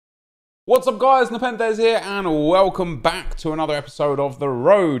What's up guys, NepentheZ here and welcome back to another episode of The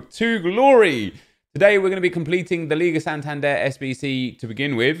Road to Glory. Today we're going to be completing the Liga Santander SBC to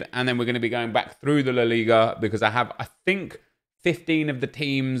begin with, and then we're going to be going back through the La Liga because I have, I think, 15 of the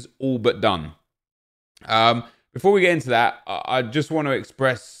teams all but done. Before we get into that, I just want to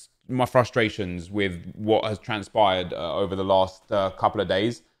express my frustrations with what has transpired over the last couple of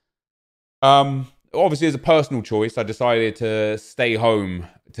days. Obviously, as a personal choice, I decided to stay home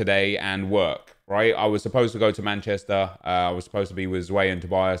today and work, right? I was supposed to go to Manchester. I was supposed to be with Zway and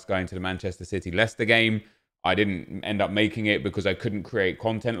Tobias going to the Manchester City-Leicester game. I didn't end up making it because I couldn't create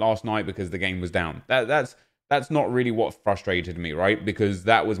content last night because the game was down. That's not really what frustrated me, right? Because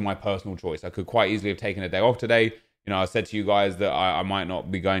that was my personal choice. I could quite easily have taken a day off today. You know, I said to you guys that I might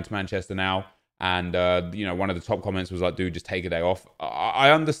not be going to Manchester now. And, you know, one of the top comments was like, dude, just take a day off.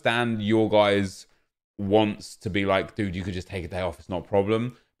 I understand your guys wants to be like, dude, you could just take a day off, it's not a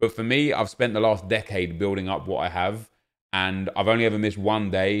problem. But for me, I've spent the last decade building up what I have, and I've only ever missed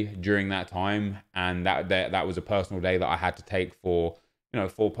one day during that time, and that was a personal day that I had to take for, you know,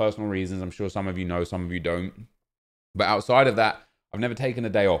 for personal reasons. I'm sure some of you know, some of you don't. But outside of that, I've never taken a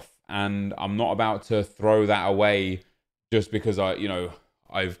day off, and I'm not about to throw that away just because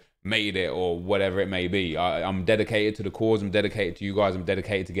I've made it or whatever it may be. I'm dedicated to the cause. I'm dedicated to you guys. I'm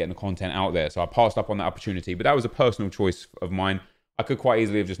dedicated to getting the content out there. So I passed up on that opportunity, but that was a personal choice of mine. I could quite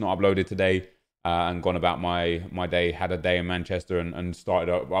easily have just not uploaded today and gone about my day, had a day in Manchester and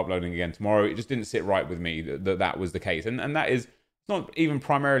started uploading again tomorrow. It just didn't sit right with me that was the case. And that is not even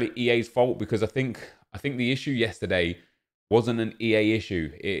primarily EA's fault, because I think the issue yesterday wasn't an EA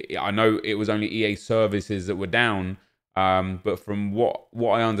issue. I know it was only EA services that were down, but from what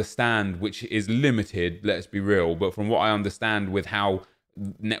I understand, which is limited, let's be real, but from what I understand with how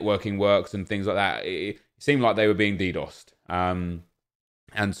networking works and things like that, it seemed like they were being DDoSed.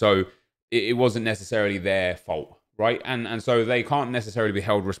 And so it wasn't necessarily their fault, right? And so they can't necessarily be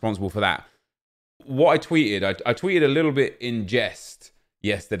held responsible for that. What I tweeted a little bit in jest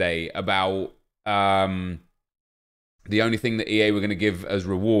yesterday about the only thing that EA were going to give as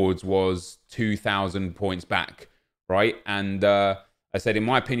rewards was 2,000 points back. Right, and I said, in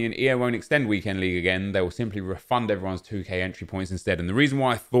my opinion, EA won't extend Weekend League again. They will simply refund everyone's 2K entry points instead. And the reason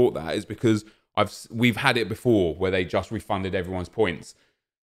why I thought that is because we've had it before where they just refunded everyone's points.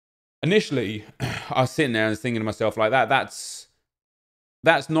 Initially, I was sitting there and thinking to myself, like, that's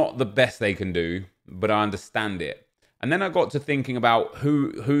not the best they can do, but I understand it. And then I got to thinking about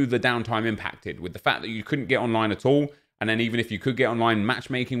who the downtime impacted, with the fact that you couldn't get online at all, and then even if you could get online,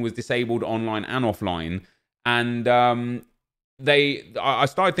 matchmaking was disabled online and offline. And I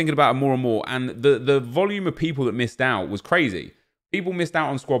started thinking about it more and more, and the volume of people that missed out was crazy. People missed out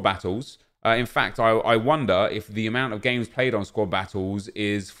on squad battles. In fact, I wonder if the amount of games played on squad battles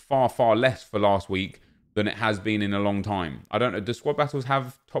is far, far less for last week than it has been in a long time. I don't know, do squad battles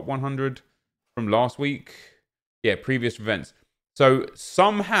have top 100 from last week? Yeah, previous events. So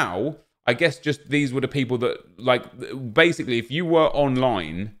somehow, I guess just these were the people that, like, basically, if you were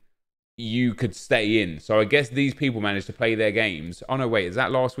online, you could stay in. So I guess these people managed to play their games. Oh no, wait, is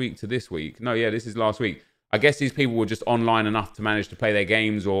that last week to this week? No, yeah, this is last week. I guess these people were just online enough to manage to play their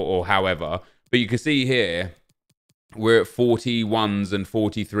games or however. But you can see here, we're at 41s and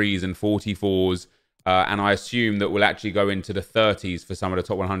 43s and 44s. And I assume that we'll actually go into the 30s for some of the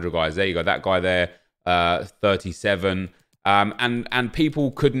top 100 guys. There you go, that guy there, 37. And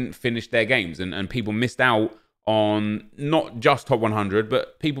people couldn't finish their games, and people missed out on not just top 100,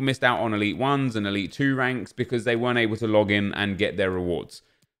 but people missed out on Elite 1s and Elite 2 ranks because they weren't able to log in and get their rewards.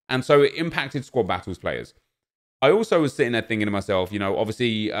 And so it impacted squad battles players. I also was sitting there thinking to myself, you know,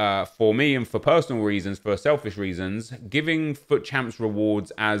 obviously for me and for personal reasons, for selfish reasons, giving FUT Champs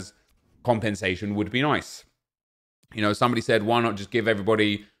rewards as compensation would be nice. You know, somebody said, why not just give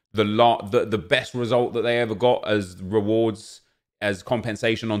everybody the best result that they ever got as rewards, as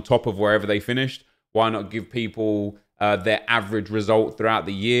compensation on top of wherever they finished? Why not give people their average result throughout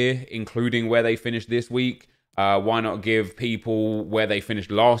the year, including where they finished this week? Why not give people where they finished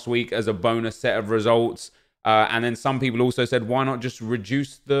last week as a bonus set of results? And then some people also said, why not just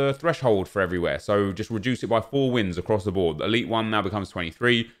reduce the threshold for everywhere? So just reduce it by 4 wins across the board. Elite 1 now becomes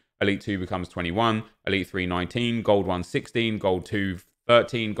 23. Elite 2 becomes 21. Elite 3, 19. Gold 1, 16. Gold 2,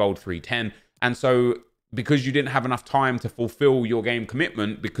 13. Gold 3, 10. And so, because you didn't have enough time to fulfill your game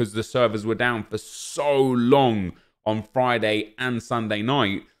commitment because the servers were down for so long on Friday and Sunday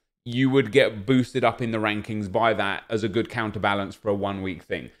night, you would get boosted up in the rankings by that as a good counterbalance for a 1 week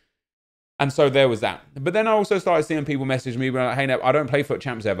thing. And so there was that. But then I also started seeing people message me, like, hey, Nep, I don't play FUT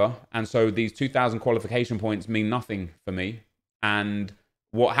Champs ever. And so these 2,000 qualification points mean nothing for me. And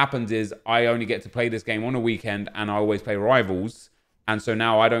what happens is I only get to play this game on a weekend, and I always play Rivals. And so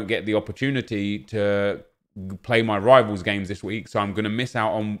now I don't get the opportunity to play my Rivals games this week. So I'm going to miss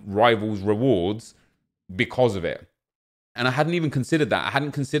out on Rivals rewards because of it. And I hadn't even considered that. I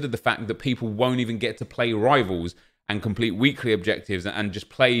hadn't considered the fact that people won't even get to play Rivals and complete weekly objectives and just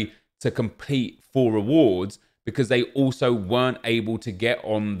play to complete for rewards because they also weren't able to get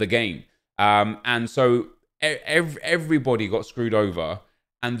on the game. And so everybody got screwed over.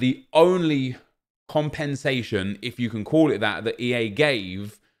 And the only compensation, if you can call it that EA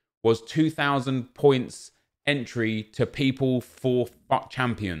gave was 2,000 points entry to people for FUT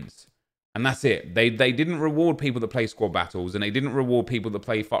Champions. And that's it. They didn't reward people that play squad battles, and they didn't reward people that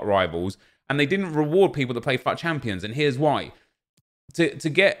play FUT Rivals, and they didn't reward people that play FUT Champions. And here's why. To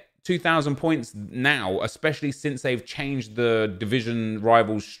get 2,000 points now, especially since they've changed the division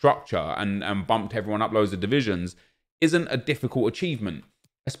Rivals structure and bumped everyone up loads of divisions, isn't a difficult achievement.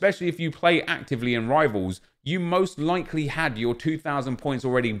 Especially if you play actively in Rivals, you most likely had your 2,000 points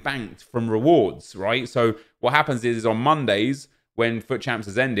already banked from rewards, right? So what happens is on Mondays, when FUT Champs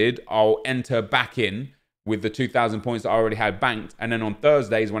has ended, I'll enter back in with the 2,000 points that I already had banked. And then on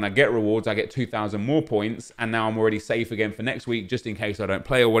Thursdays, when I get rewards, I get 2,000 more points. And now I'm already safe again for next week, just in case I don't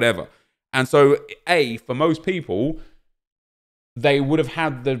play or whatever. And so, for most people, they would have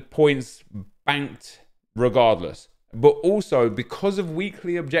had the points banked regardless. But also, because of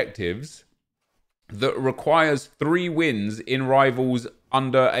weekly objectives that requires 3 wins in Rivals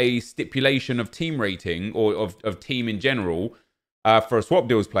under a stipulation of team rating or of team in general for a swap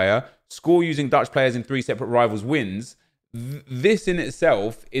deals player, score using Dutch players in 3 separate Rivals wins, this in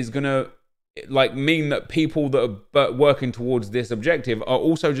itself is going to mean that people that are working towards this objective are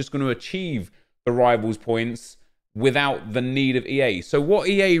also just going to achieve the Rivals points without the need of EA. So what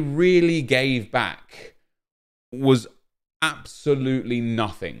EA really gave back was absolutely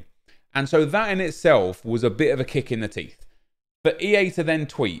nothing. And so that in itself was a bit of a kick in the teeth. For EA to then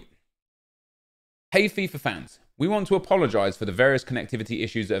tweet, "Hey FIFA fans, we want to apologize for the various connectivity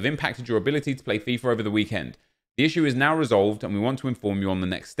issues that have impacted your ability to play FIFA over the weekend. The issue is now resolved and we want to inform you on the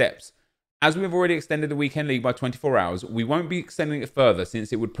next steps. As we have already extended the weekend league by 24 hours, we won't be extending it further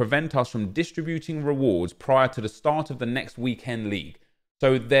since it would prevent us from distributing rewards prior to the start of the next weekend league."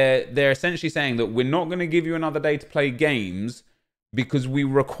 So they're essentially saying that we're not going to give you another day to play games because we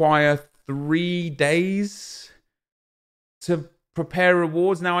require 3 days to prepare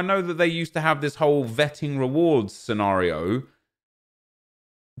rewards. Now, I know that they used to have this whole vetting rewards scenario,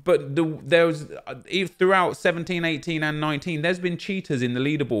 but there was throughout 17, 18, and 19, there's been cheaters in the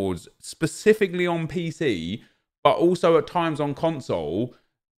leaderboards, specifically on PC, but also at times on console,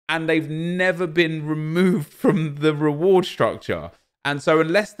 and they've never been removed from the reward structure. And so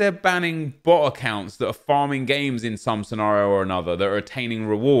unless they're banning bot accounts that are farming games in some scenario or another that are attaining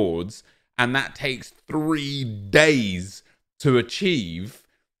rewards, and that takes 3 days to achieve,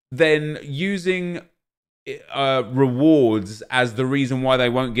 then using rewards as the reason why they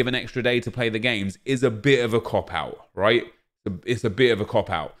won't give an extra day to play the games is a bit of a cop-out, right? It's a bit of a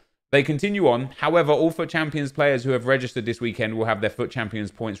cop-out. They continue on. However, all FUT Champions players who have registered this weekend will have their FUT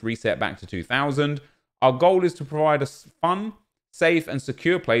Champions points reset back to 2,000. Our goal is to provide a fun, safe and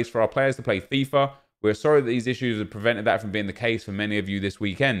secure place for our players to play FIFA. We're sorry that these issues have prevented that from being the case for many of you this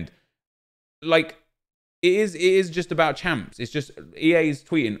weekend. It is just about champs. It's just EA's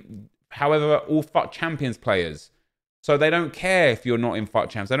tweeting. However, all FUT Champions players. So they don't care if you're not in FUT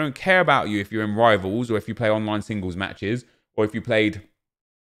Champs. They don't care about you if you're in Rivals or if you play online singles matches or if you played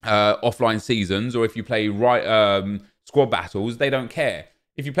offline seasons or if you play squad battles. They don't care.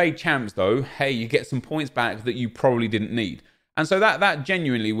 If you play Champs, though, hey, you get some points back that you probably didn't need. And so that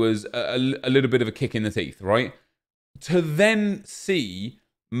genuinely was a little bit of a kick in the teeth, right? To then see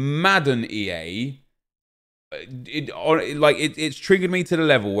Madden EA, it's triggered me to the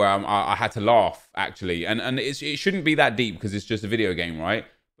level where I had to laugh, actually. And it shouldn't be that deep because it's just a video game, right?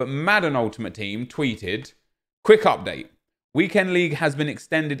 But Madden Ultimate Team tweeted, "Quick update. Weekend League has been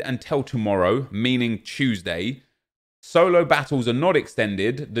extended until tomorrow, meaning Tuesday. Solo battles are not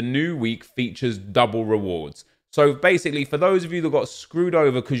extended. The new week features double rewards." So basically, for those of you that got screwed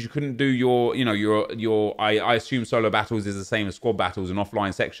over because you couldn't do your I assume solo battles is the same as squad battles, an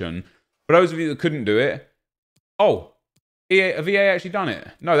offline section. For those of you that couldn't do it, have EA actually done it?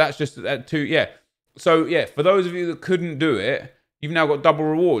 No, that's just yeah. So yeah, for those of you that couldn't do it, you've now got double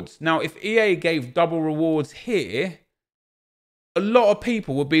rewards. Now, if EA gave double rewards here, a lot of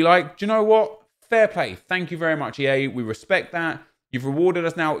people would be like, do you know what? Fair play. Thank you very much, EA. We respect that. You've rewarded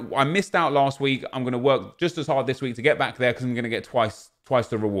us now. I missed out last week. I'm going to work just as hard this week to get back there because I'm going to get twice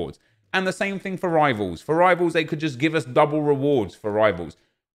the rewards. And the same thing for Rivals. For Rivals, they could just give us double rewards for Rivals.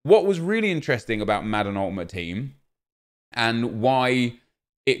 What was really interesting about Madden Ultimate Team and why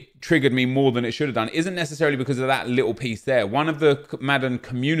it triggered me more than it should have done isn't necessarily because of that little piece there. One of the Madden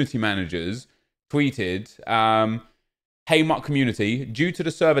community managers tweeted, "Hey Mutt community, due to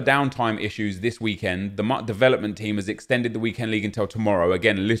the server downtime issues this weekend, the Mutt development team has extended the weekend league until tomorrow,"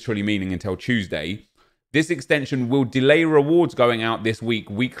 again literally meaning until Tuesday. "This extension will delay rewards going out this week,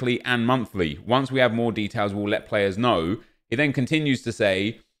 weekly and monthly. Once we have more details, we'll let players know." He then continues to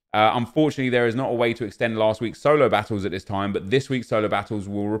say, "Unfortunately, there is not a way to extend last week's solo battles at this time, but this week's solo battles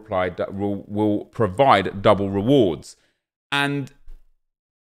will provide double rewards." And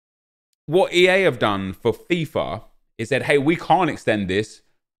what EA have done for FIFA is said, "Hey, we can't extend this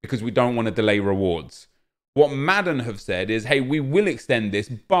because we don't want to delay rewards." What Madden have said is, "Hey, we will extend this,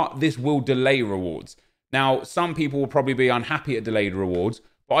 but this will delay rewards." Now, some people will probably be unhappy at delayed rewards,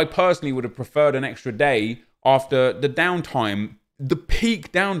 but I personally would have preferred an extra day after the downtime, the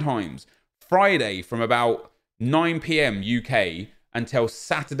peak downtimes. Friday from about 9 p.m. UK until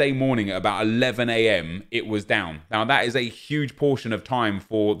Saturday morning at about 11 a.m. it was down. Now, that is a huge portion of time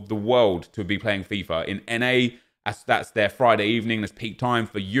for the world to be playing FIFA. In NA, that's their Friday evening, that's peak time.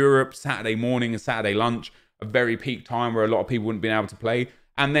 For Europe, Saturday morning and Saturday lunch, a very peak time where a lot of people wouldn't be able to play.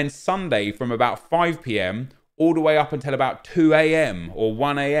 And then Sunday from about 5 p.m. all the way up until about 2 a.m. or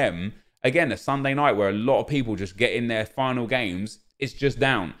 1 a.m. Again, a Sunday night where a lot of people just get in their final games, it's just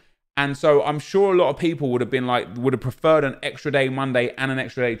down. And so I'm sure a lot of people would have preferred an extra day Monday and an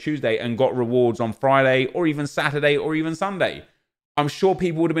extra day Tuesday and got rewards on Friday or even Saturday or even Sunday. I'm sure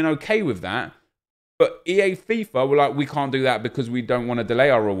people would have been okay with that. But EA FIFA were like, "We can't do that because we don't want to delay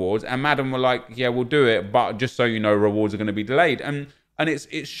our rewards." And Madden were like, "Yeah, we'll do it, but just so you know, rewards are going to be delayed." And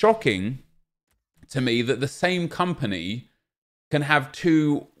it's shocking to me that the same company can have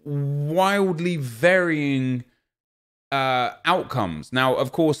two wildly varying outcomes. Now,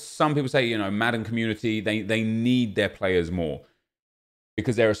 of course, some people say, Madden community, they need their players more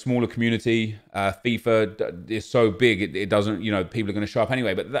because they're a smaller community. FIFA is so big, it doesn't, people are going to show up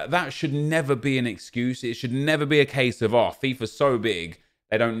anyway. But that should never be an excuse. It should never be a case of, FIFA's so big,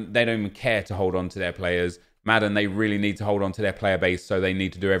 they don't even care to hold on to their players. Madden, they really need to hold on to their player base, so they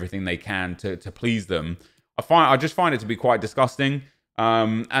need to do everything they can to please them. I just find it to be quite disgusting.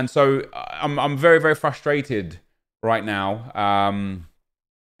 And so I'm very, very frustrated right now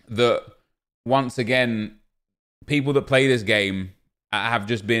that once again, people that play this game have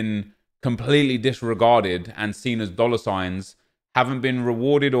just been completely disregarded and seen as dollar signs, haven't been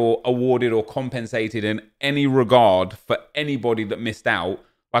rewarded or awarded or compensated in any regard for anybody that missed out.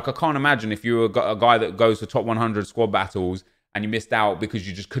 Like, I can't imagine if you're a guy that goes to top 100 squad battles and you missed out because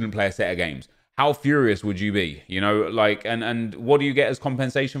you just couldn't play a set of games. How furious would you be? And what do you get as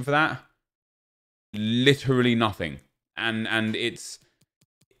compensation for that? Literally nothing. And it's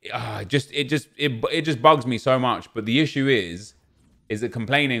it just bugs me so much. But the issue is that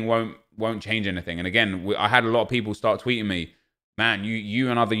complaining won't change anything. And again, I had a lot of people start tweeting me, "Man, you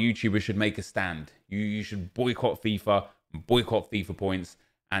and other YouTubers should make a stand. You should boycott FIFA, boycott FIFA points,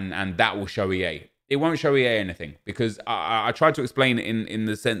 and that will show EA." It won't show EA anything, because I tried to explain it in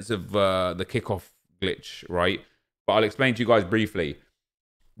the sense of the kickoff glitch, right? But I'll explain to you guys briefly.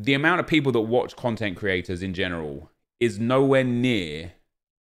 The amount of people that watch content creators in general is nowhere near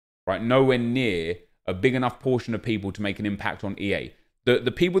a big enough portion of people to make an impact on EA.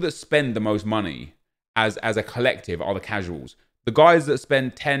 The people that spend the most money as a collective are the casuals. The guys that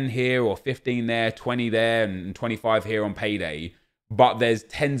spend 10 here or 15 there, 20 there, and 25 here on payday, but there's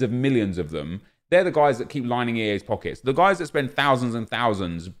tens of millions of them, they're the guys that keep lining EA's pockets. The guys that spend thousands and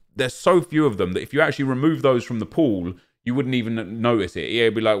thousands, there's so few of them that if you actually remove those from the pool, you wouldn't even notice it. EA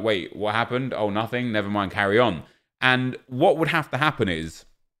would be like, "Wait, what happened? Oh, nothing. Never mind, carry on." And what would have to happen is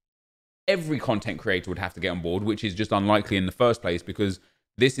every content creator would have to get on board, which is just unlikely in the first place, because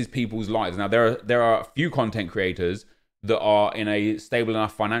this is people's lives. Now, there are a few content creators that are in a stable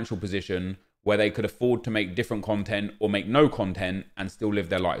enough financial position where they could afford to make different content or make no content and still live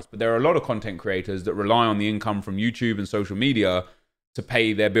their lives. But there are a lot of content creators that rely on the income from YouTube and social media to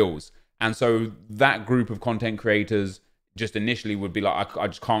pay their bills. And so that group of content creators just initially would be like, I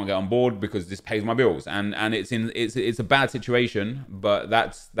just can't get on board because this pays my bills. And it's a bad situation, but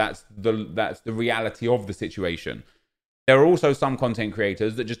that's the reality of the situation. There are also some content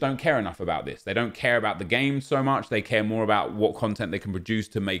creators that just don't care enough about this. They don't care about the game so much. They care more about what content they can produce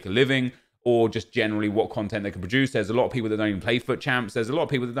to make a living, or just generally what content they can produce. There's a lot of people that don't even play Foot Champs. There's a lot of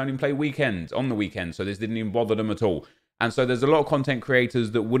people that don't even play weekends on the weekend. So this didn't even bother them at all. And so there's a lot of content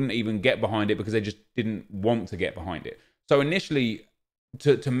creators that wouldn't even get behind it because they just didn't want to get behind it. So initially,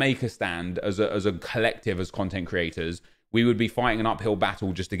 to make a stand as a collective, as content creators, we would be fighting an uphill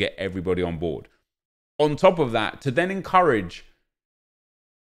battle just to get everybody on board. On top of that, to then encourage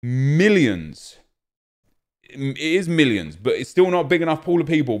millions, it is millions, but it's still not a big enough pool of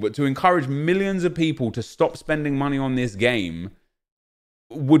people, but to encourage millions of people to stop spending money on this game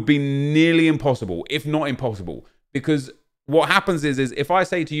would be nearly impossible, if not impossible. Because what happens is if I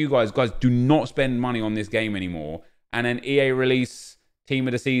say to you guys, do not spend money on this game anymore, and then EA release Team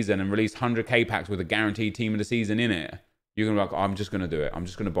of the Season and release 100k packs with a guaranteed Team of the Season in it, you're going to be like, I'm just going to do it. I'm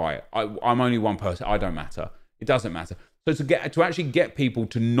just going to buy it. I'm only one person. I don't matter. It doesn't matter. So to actually get people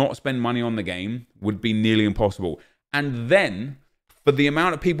to not spend money on the game would be nearly impossible. And then for the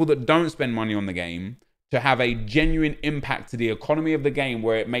amount of people that don't spend money on the game to have a genuine impact to the economy of the game,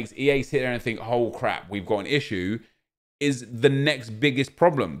 where it makes EA sit there and think, oh crap, we've got an issue, is the next biggest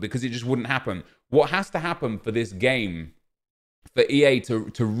problem, because it just wouldn't happen. What has to happen for this game, for EA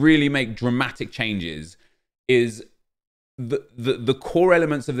to really make dramatic changes, is the core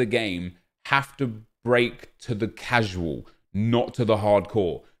elements of the game have to break to the casual, not to the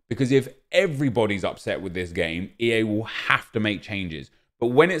hardcore. Because if everybody's upset with this game, EA will have to make changes. But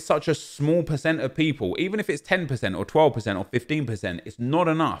when it's such a small percent of people, even if it's 10% or 12% or 15%, it's not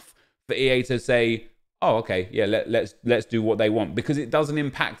enough for EA to say, oh, okay, yeah, let's do what they want, because it doesn't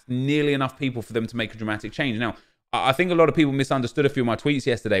impact nearly enough people for them to make a dramatic change. Now, I think a lot of people misunderstood a few of my tweets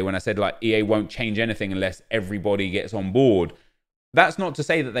yesterday when I said, like, EA won't change anything unless everybody gets on board. That's not to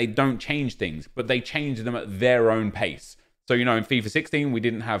say that they don't change things, but they change them at their own pace. So, you know, in FIFA 16, we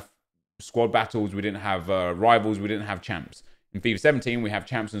didn't have squad battles, we didn't have rivals, we didn't have champs. In FIFA 17, we have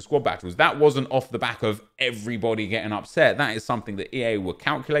champs and squad battles. That wasn't off the back of everybody getting upset. That is something that EA were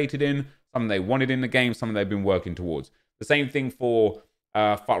calculated in, something they wanted in the game, something they've been working towards. The same thing for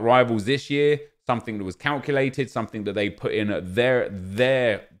rivals this year, something that was calculated, something that they put in at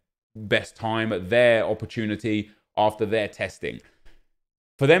their best time, at their opportunity, after their testing.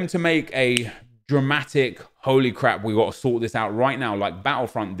 For them to make a dramatic, holy crap, we got to sort this out right now, like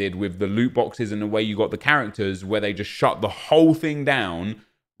Battlefront did with the loot boxes and the way you got the characters, where they just shut the whole thing down,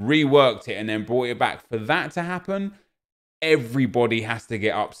 reworked it, and then brought it back. For that to happen, everybody has to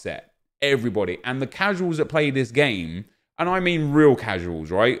get upset. Everybody. And the casuals that play this game, and I mean real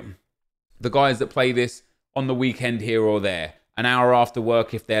casuals, right? The guys that play this on the weekend here or there, an hour after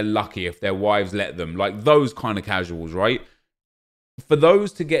work if they're lucky, if their wives let them, like those kind of casuals, right? For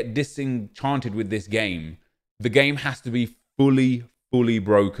those to get disenchanted with this game, the game has to be fully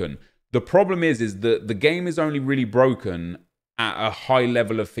broken. The problem is that the game is only really broken at a high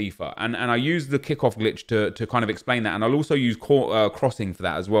level of FIFA. And I use the kickoff glitch to kind of explain that. And I'll also use crossing for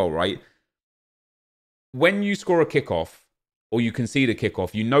that as well, right? When you score a kickoff, or you concede a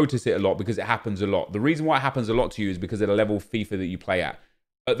kickoff, you notice it a lot because it happens a lot. The reason why it happens a lot to you is because of the level of FIFA that you play at.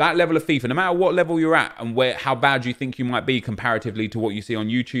 At that level of FIFA, no matter what level you're at and how bad you think you might be comparatively to what you see on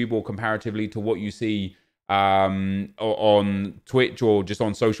YouTube or comparatively to what you see on Twitch or just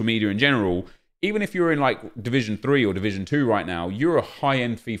on social media in general, even if you're in like Division 3 or Division 2 right now, you're a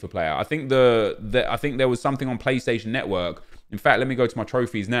high-end FIFA player. I think I think there was something on PlayStation Network. In fact, let me go to my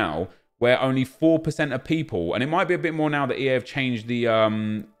trophies now, where only 4% of people, and it might be a bit more now that EA have changed the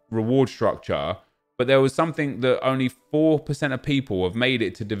reward structure, but there was something that only 4% of people have made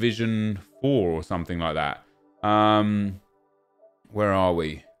it to Division 4 or something like that. Where are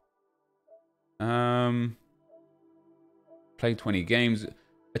we? Played 20 games.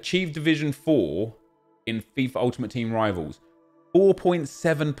 Achieved Division 4 in FIFA Ultimate Team Rivals.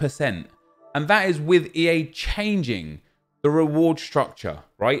 4.7%. And that is with EA changing the reward structure,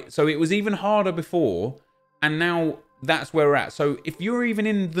 right? So it was even harder before, and now that's where we're at. So if you're even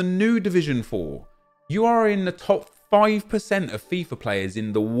in the new Division 4, you are in the top 5% of FIFA players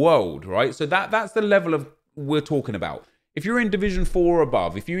in the world, right? So that's the level of we're talking about. If you're in Division 4 or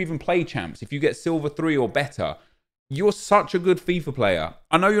above, if you even play champs, if you get Silver 3 or better, you're such a good FIFA player.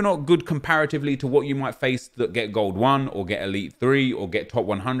 I know you're not good comparatively to what you might face that get Gold 1 or get Elite 3 or get Top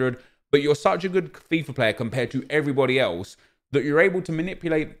 100, but you're such a good FIFA player compared to everybody else that you're able to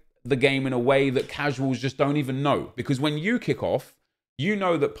manipulate the game in a way that casuals just don't even know. Because when you kick off, you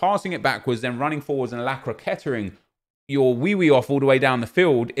know that passing it backwards, then running forwards and lacroquettering your wee-wee off all the way down the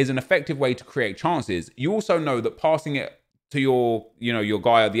field is an effective way to create chances. You also know that passing it to your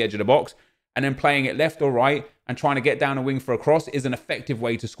guy at the edge of the box and then playing it left or right and trying to get down a wing for a cross is an effective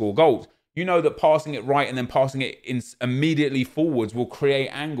way to score goals. You know that passing it right and then passing it immediately forwards will create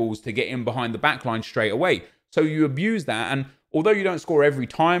angles to get in behind the back line straight away. So you abuse that, and although you don't score every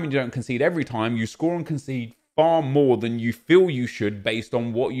time and you don't concede every time, you score and concede far more than you feel you should based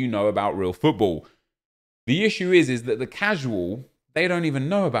on what you know about real football. The issue is that the casual they don't even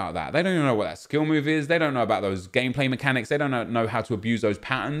know about that. They don't even know what that skill move is. They don't know about those gameplay mechanics. They don't know how to abuse those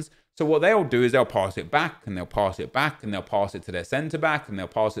patterns. So what they'll do is they'll pass it back, and they'll pass it back, and they'll pass it to their centre back, and they'll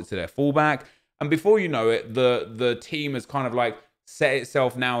pass it to their fullback. And before you know it, the team has kind of like set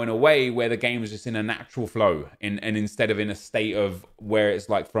itself now in a way where the game is just in a natural flow, and instead of in a state of where it's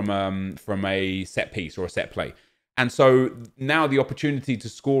like from a set piece or a set play. And so now the opportunity to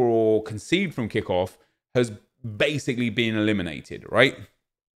score or concede from kickoff has basically been eliminated, right?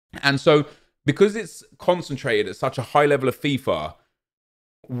 And so because it's concentrated at such a high level of FIFA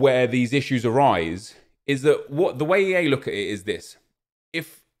where these issues arise, is that what the way EA look at it is this: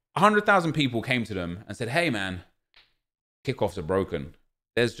 if 100,000 people came to them and said, hey man, kickoffs are broken,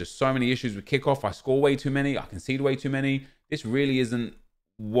 there's just so many issues with kickoff, I score way too many, I concede way too many, this really isn't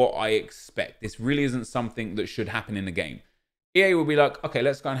what I expect, this really isn't something that should happen in the game, EA will be like, okay,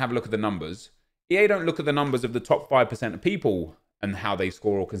 let's go and have a look at the numbers. EA don't look at the numbers of the top 5% of people and how they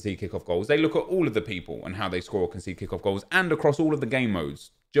score or concede kickoff goals. They look at all of the people and how they score or concede kickoff goals, and across all of the game modes: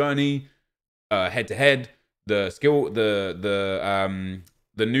 journey, head-to-head, the skill, the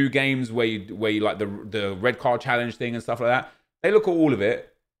new games where you like the red card challenge thing and stuff like that. They look at all of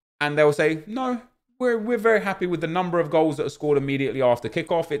it and they'll say, no, we're very happy with the number of goals that are scored immediately after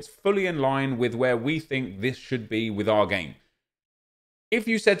kickoff. It's fully in line with where we think this should be with our game. If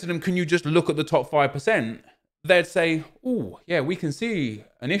you said to them, can you just look at the top 5%? They'd say, oh, yeah, we can see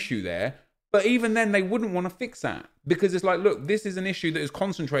an issue there. But even then, they wouldn't want to fix that, because it's like, look, this is an issue that is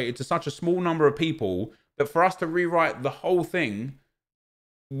concentrated to such a small number of people that for us to rewrite the whole thing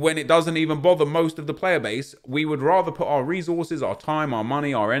when it doesn't even bother most of the player base, we would rather put our resources, our time, our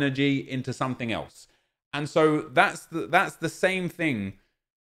money, our energy into something else. And so that's the same thing.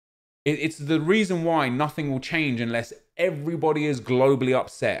 It's the reason why nothing will change unless everybody is globally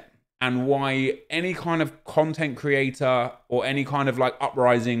upset, and why any kind of content creator or any kind of like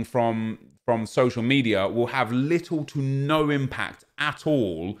uprising from social media will have little to no impact at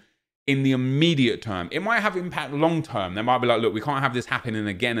all in the immediate term. It might have impact long term. They might be like, look, we can't have this happening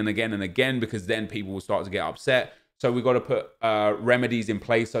again and again and again, because then people will start to get upset. So we've got to put remedies in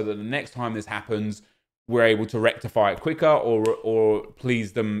place so that the next time this happens, we're able to rectify it quicker or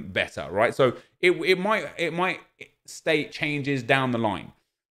please them better, right? So it might state changes down the line.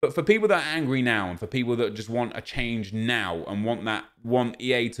 But for people that are angry now, and for people that just want a change now and want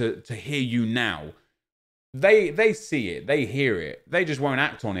EA to hear you now, they see it, they hear it, they just won't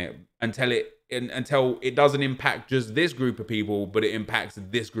act on it until it doesn't impact just this group of people, but it impacts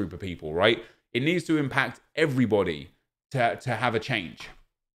this group of people, right? It needs to impact everybody to have a change.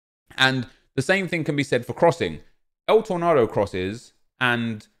 And the same thing can be said for crossing. El Tornado crosses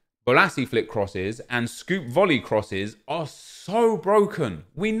and Bolasie flick crosses and scoop volley crosses are so broken.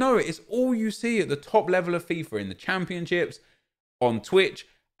 We know it. It's all you see at the top level of FIFA, in the championships, on Twitch,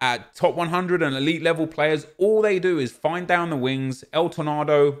 at top 100 and elite level players. All they do is find down the wings, El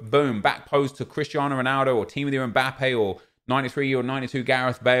Tornado, boom, back post to Cristiano Ronaldo or Team of the Year Mbappe or 93 or 92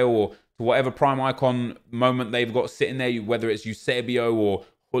 Gareth Bale, or to whatever prime icon moment they've got sitting there, whether it's Eusebio or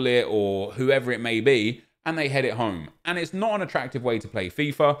Hullet or whoever it may be, and they head it home. And it's not an attractive way to play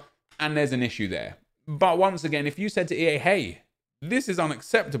FIFA, and there's an issue there. But once again, if you said to EA, hey, this is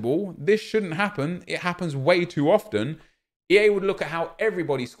unacceptable, this shouldn't happen, it happens way too often, EA would look at how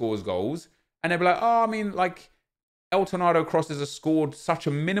everybody scores goals, and they'd be like, oh, I mean, like, El Tornado crosses are scored such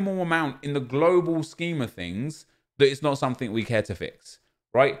a minimal amount in the global scheme of things that it's not something we care to fix,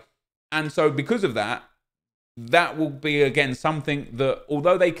 right? And so because of that, that will be, again, something that,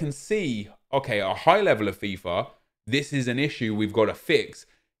 although they can see, okay, at a high level of FIFA, this is an issue we've got to fix,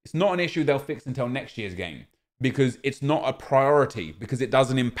 it's not an issue they'll fix until next year's game, because it's not a priority, because it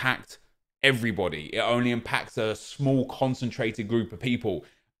doesn't impact everybody. It only impacts a small concentrated group of people.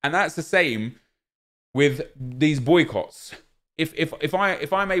 And that's the same with these boycotts.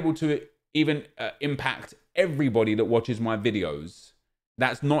 If I'm able to even impact everybody that watches my videos,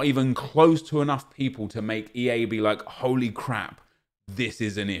 that's not even close to enough people to make EA be like, holy crap, this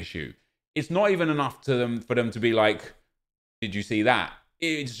is an issue. It's not even enough for them to be like, did you see that?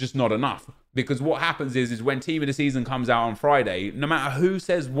 It's just not enough. Because what happens is when Team of the Season comes out on Friday, no matter who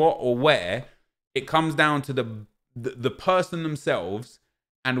says what or where, it comes down to the person themselves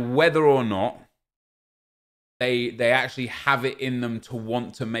and whether or not they actually have it in them to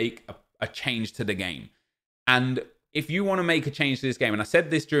want to make a change to the game. And if you want to make a change to this game, and I said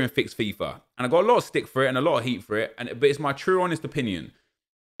this during Fix FIFA, and I got a lot of stick for it and a lot of heat for it, but it's my true honest opinion.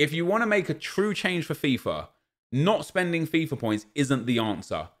 If you want to make a true change for FIFA, not spending FIFA points isn't the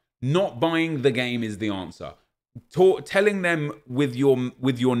answer. Not buying the game is the answer. Telling them with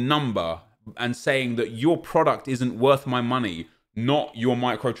your number and saying that your product isn't worth my money not your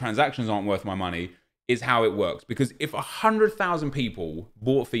microtransactions aren't worth my money, is how it works. Because if 100,000 people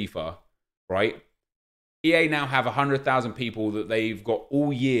bought FIFA, right? EA now have 100,000 people that they've got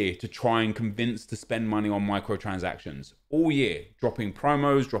all year to try and convince to spend money on microtransactions. All year, dropping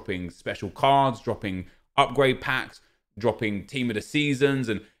promos, dropping special cards, dropping upgrade packs, dropping team of the seasons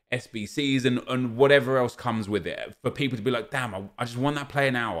and SBCs and whatever else comes with it, for people to be like, damn, I just want that player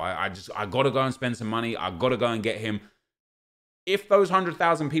now. I got to go and spend some money. I got to go and get him. If those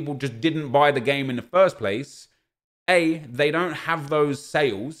 100,000 people just didn't buy the game in the first place, A, they don't have those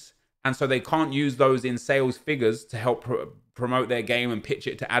sales, and so they can't use those in sales figures to help promote their game and pitch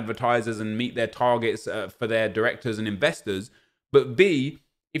it to advertisers and meet their targets for their directors and investors. But B,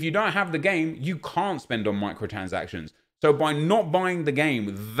 if you don't have the game, you can't spend on microtransactions. So by not buying the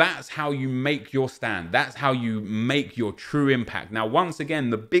game, that's how you make your stand. That's how you make your true impact. Now, once again,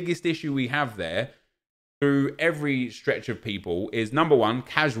 the biggest issue we have there through every stretch of people is, number one,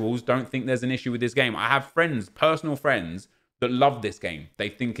 casuals don't think there's an issue with this game. I have friends, personal friends, that love this game. They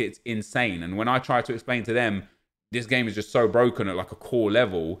think it's insane. And when I try to explain to them, this game is just so broken at like a core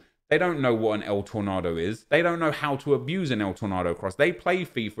level, they don't know what an El Tornado is. They don't know how to abuse an El Tornado cross. They play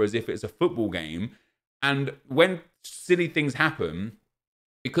FIFA as if it's a football game. And when silly things happen,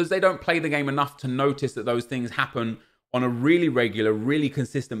 because they don't play the game enough to notice that those things happen on a really regular, really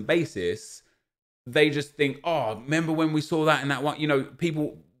consistent basis, they just think, oh, remember when we saw that in that one? You know,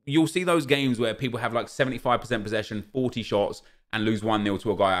 people, you'll see those games where people have like 75% possession, 40 shots, and lose 1-0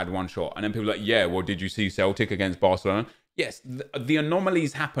 to a guy who had one shot. And then people are like, yeah, well, did you see Celtic against Barcelona? Yes, the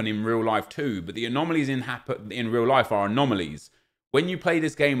anomalies happen in real life too, but the anomalies in real life are anomalies. When you play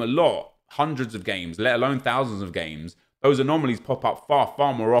this game a lot, hundreds of games, let alone thousands of games, those anomalies pop up far,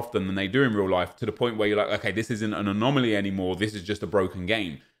 far more often than they do in real life, to the point where you're like, okay, this isn't an anomaly anymore. This is just a broken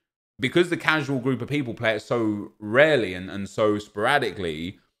game. Because the casual group of people play it so rarely and so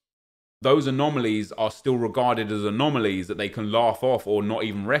sporadically, those anomalies are still regarded as anomalies that they can laugh off or not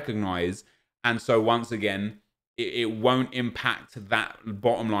even recognize. And so once again, it won't impact that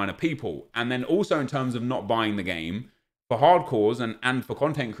bottom line of people. And then also in terms of not buying the game, for hardcores and for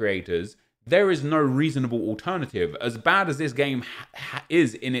content creators, there is no reasonable alternative. As bad as this game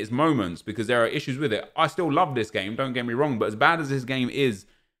is in its moments, because there are issues with it, I still love this game, don't get me wrong, but as bad as this game is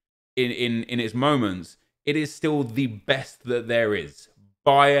in its moments, it is still the best that there is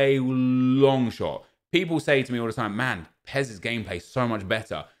by a long shot. People say to me all the time, man, PEZ's gameplay is so much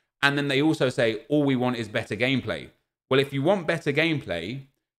better. And then they also say, all we want is better gameplay. Well, if you want better gameplay,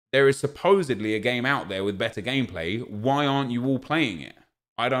 there is supposedly a game out there with better gameplay. Why aren't you all playing it?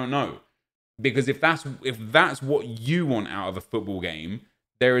 I don't know. Because if that's what you want out of a football game,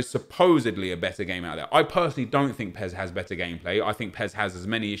 there is supposedly a better game out there. I personally don't think PEZ has better gameplay. I think PEZ has as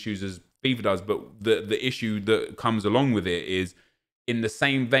many issues as FIFA does, but the issue that comes along with it is in the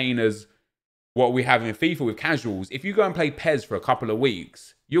same vein as what we have in FIFA with casuals. If you go and play PEZ for a couple of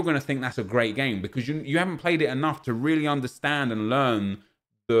weeks, you're going to think that's a great game because you haven't played it enough to really understand and learn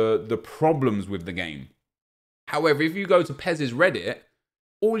the problems with the game. However, if you go to PEZ's Reddit,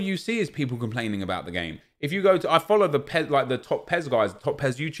 all you see is people complaining about the game. If you go to, I follow the PEZ, like the top PEZ guys, top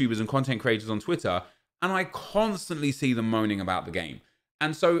PEZ YouTubers and content creators on Twitter, and I constantly see them moaning about the game.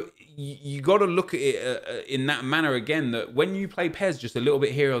 And so you got to look at it in that manner again, that when you play PEZ just a little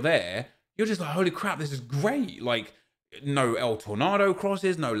bit here or there, you're just like, holy crap, this is great. Like, no El Tornado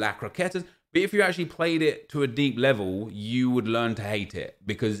crosses, no La Croquetas. But if you actually played it to a deep level, you would learn to hate it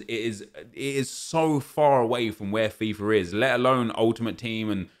because it is so far away from where FIFA is, let alone Ultimate Team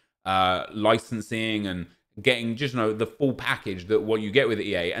and licensing and getting just, you know, the full package that what you get with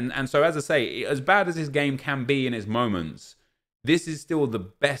EA. And so, as I say, as bad as this game can be in its moments, this is still the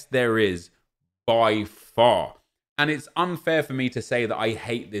best there is by far. And it's unfair for me to say that I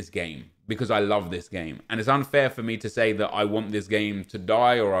hate this game because I love this game. And it's unfair for me to say that I want this game to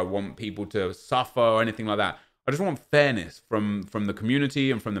die or I want people to suffer or anything like that. I just want fairness from the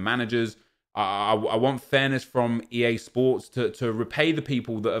community and from the managers. I want fairness from EA Sports to repay the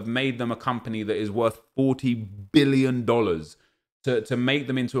people that have made them a company that is worth $40 billion, to make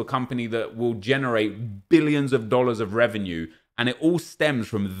them into a company that will generate billions of dollars of revenue. And it all stems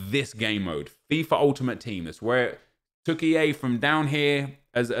from this game mode, FIFA Ultimate Team. That's where it took EA from down here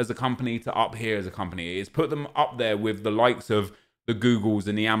as a company to up here as a company. It's put them up there with the likes of the Googles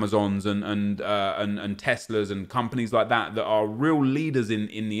and the Amazons and Teslas and companies like that are real leaders in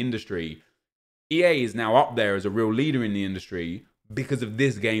the industry. EA is now up there as a real leader in the industry because of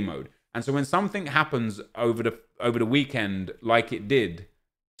this game mode. And so when something happens over the weekend like it did,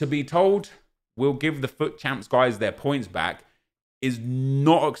 to be told we'll give the FUT Champs guys their points back is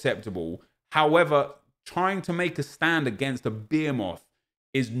not acceptable. However, trying to make a stand against a behemoth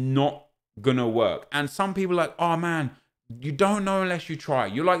is not gonna work. And some people are like, oh man, you don't know unless you try.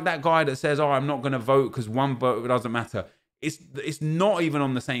 You're like that guy that says, oh, I'm not gonna vote because one vote doesn't matter. It's not even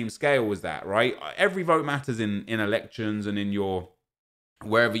on the same scale as that, right? Every vote matters in elections and in your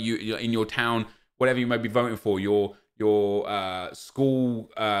wherever you're in your town, whatever you may be voting for, your school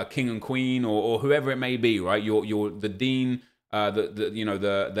king and queen, or whoever it may be, right? Your the dean,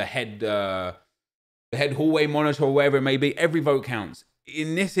 the head hallway monitor, or wherever it may be. Every vote counts.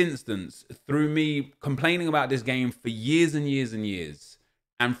 In this instance, through me complaining about this game for years and years and years,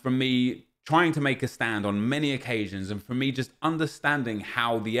 and from me trying to make a stand on many occasions, and for me just understanding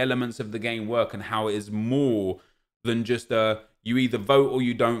how the elements of the game work and how it is more than just you either vote or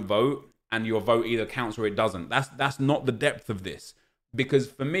you don't vote, and your vote either counts or it doesn't. That's not the depth of this.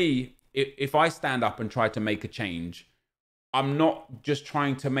 Because for me, if I stand up and try to make a change, I'm not just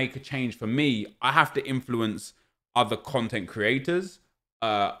trying to make a change for me. I have to influence other content creators,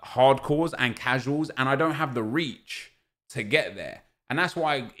 hardcores and casuals, and I don't have the reach to get there. And that's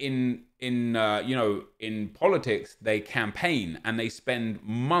why in politics, they campaign and they spend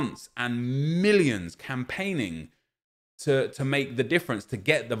months and millions campaigning to make the difference, to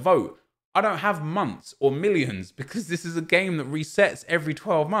get the vote. I don't have months or millions because this is a game that resets every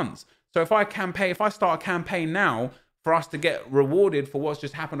 12 months. So if I start a campaign now for us to get rewarded for what's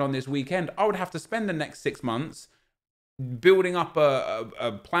just happened on this weekend, I would have to spend the next 6 months building up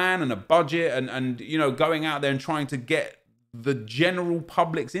a plan and a budget and going out there and trying to get the general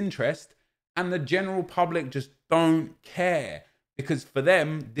public's interest, and the general public just don't care because for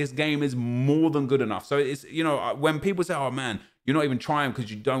them this game is more than good enough. So it's when people say, oh man, you're not even trying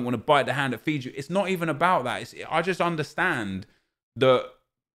because you don't want to bite the hand that feeds you, it's not even about that. I just understand that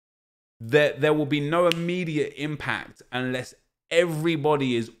there will be no immediate impact unless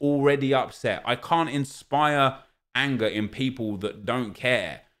everybody is already upset. I can't inspire anger in people that don't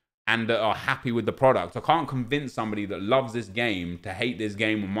care and that are happy with the product. I can't convince somebody that loves this game to hate this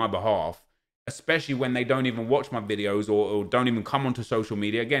game on my behalf, especially when they don't even watch my videos or don't even come onto social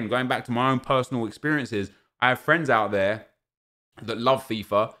media. Again, going back to my own personal experiences, I have friends out there that love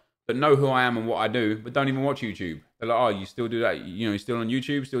FIFA, that know who I am and what I do, but don't even watch YouTube. They're like, oh, you still do that? You're still on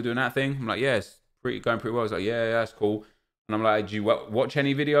YouTube, still doing that thing? I'm like, yeah, it's going pretty well. It's like, yeah, that's cool. And I'm like, do you watch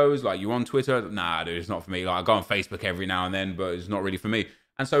any videos? Like, you on Twitter? Nah, dude, it's not for me. Like, I go on Facebook every now and then, but it's not really for me.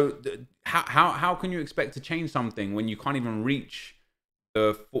 And so how can you expect to change something when you can't even reach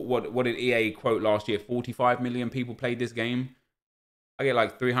what did EA quote last year? 45 million people played this game. I get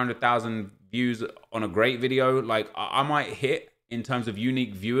like 300,000 views on a great video. Like I might hit, in terms of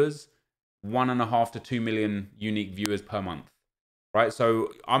unique viewers, 1.5 to 2 million unique viewers per month, right?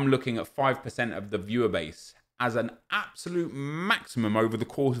 So I'm looking at 5% of the viewer base as an absolute maximum over the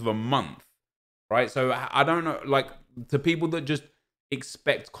course of a month, right? So I don't know, like, to people that just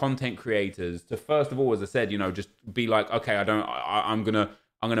expect content creators to, first of all, as I said, just be like, okay, I'm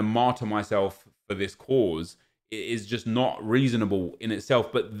gonna martyr myself for this cause. It is just not reasonable in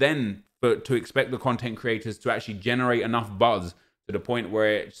itself. But then to expect the content creators to actually generate enough buzz to the point where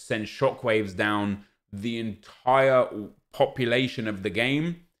it sends shockwaves down the entire population of the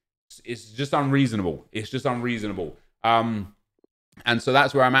game, it's just unreasonable. It's just unreasonable. And so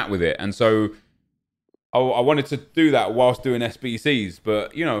that's where I'm at with it. And so I wanted to do that whilst doing SBCs,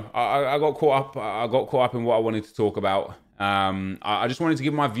 but I got caught up. I got caught up in what I wanted to talk about. I just wanted to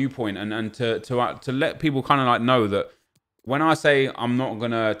give my viewpoint and to let people kind of like know that when I say I'm not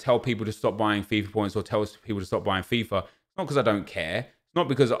gonna tell people to stop buying FIFA points or tell people to stop buying FIFA, it's not because I don't care. It's not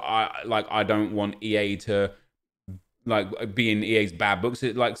because I don't want EA to like be in EA's bad books.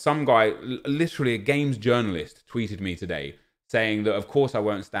 Like some guy, literally a games journalist, tweeted me today saying that of course I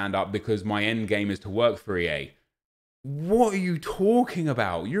won't stand up because my end game is to work for EA. What are you talking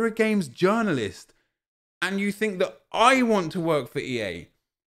about? You're a games journalist and you think that I want to work for EA.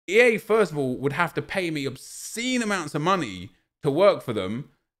 EA, first of all, would have to pay me obscene amounts of money to work for them.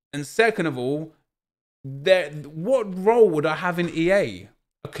 And second of all, what role would I have in EA?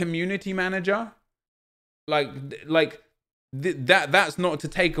 A community manager? That's not to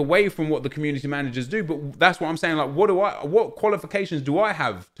take away from what the community managers do, but that's what I'm saying. Like, what qualifications do I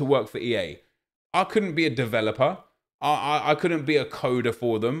have to work for EA? I couldn't be a developer. I couldn't be a coder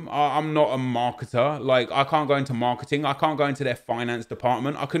for them. I'm not a marketer. Like, I can't go into marketing. I can't go into their finance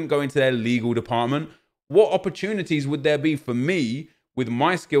department. I couldn't go into their legal department. What opportunities would there be for me with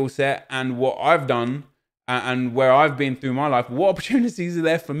my skill set and what I've done and where I've been through my life? What opportunities are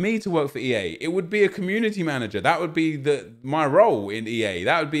there for me to work for EA? It would be a community manager. That would be my role in EA.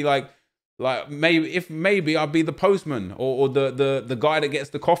 That would be like Like maybe I'd be the postman or the guy that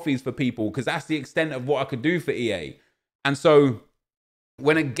gets the coffees for people, because that's the extent of what I could do for EA. And so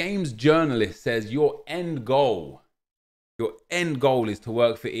when a games journalist says your end goal is to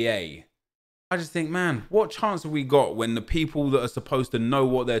work for EA, I just think, man, what chance have we got when the people that are supposed to know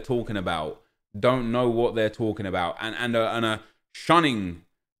what they're talking about don't know what they're talking about and are shunning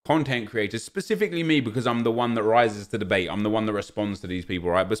content creators, specifically me, because I'm the one that rises to debate. I'm the one that responds to these people,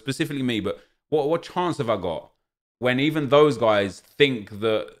 right? But specifically me. But what chance have I got when even those guys think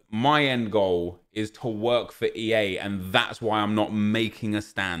that my end goal is to work for EA and that's why I'm not making a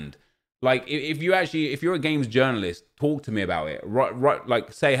stand? Like, if you're a games journalist, talk to me about it. Right,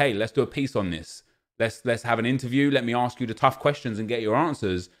 like, say, hey, let's do a piece on this. Let's have an interview. Let me ask you the tough questions and get your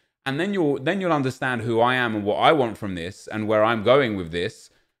answers. And then you'll understand who I am and what I want from this and where I'm going with this,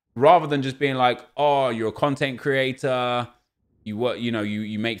 rather than just being like, oh, you're a content creator, you work,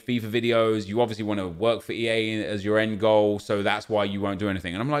 you make FIFA videos, you obviously want to work for EA as your end goal, so that's why you won't do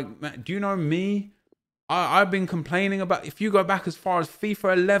anything. And I'm like, man, do you know me? I've been complaining about, if you go back as far as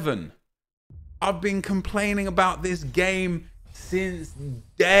FIFA 11, I've been complaining about this game since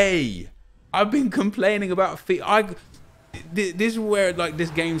day. I've been complaining about FIFA. This is where, like,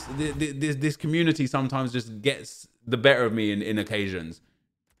 this community sometimes just gets the better of me in occasions.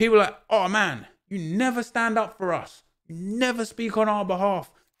 People are like, oh man, you never stand up for us. You never speak on our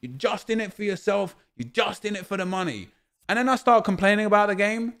behalf. You're just in it for yourself. You're just in it for the money. And then I start complaining about the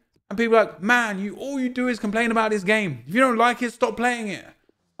game, and people are like, man, all you do is complain about this game. If you don't like it, stop playing it.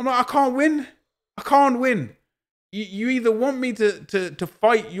 I'm like, I can't win. I can't win. You either want me to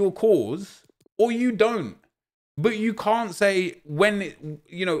fight your cause or you don't. But you can't say when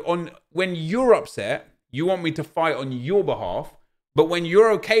you're upset, you want me to fight on your behalf. But when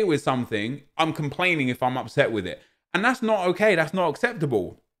you're okay with something, I'm complaining if I'm upset with it. And that's not okay. That's not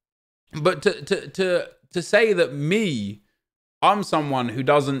acceptable. But to say that I'm someone who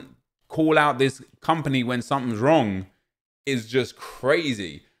doesn't call out this company when something's wrong is just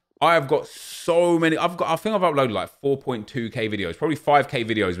crazy. I've got so many. I think I've uploaded like 4.2k videos, probably 5k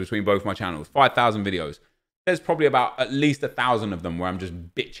videos between both my channels, 5,000 videos. There's probably about at least 1,000 of them where I'm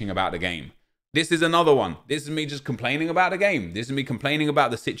just bitching about the game. This is another one. This is me just complaining about the game. This is me complaining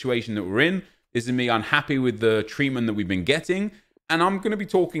about the situation that we're in. This is me unhappy with the treatment that we've been getting. And I'm going to be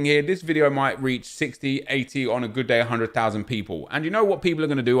talking here. This video might reach 60, 80, on a good day, 100,000 people. And you know what people are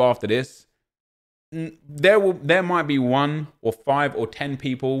going to do after this? There might be 1 or 5 or 10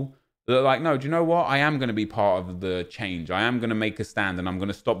 people that are like, no, do you know what? I am going to be part of the change. I am going to make a stand, and I'm going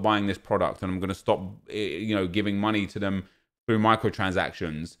to stop buying this product, and I'm going to stop, giving money to them through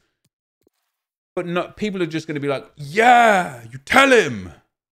microtransactions. But no, people are just going to be like, yeah, you tell him.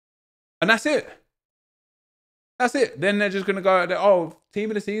 And that's it. That's it. Then they're just going to go, oh, team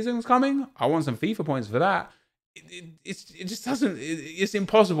of the season's coming? I want some FIFA points for that. It just doesn't, it's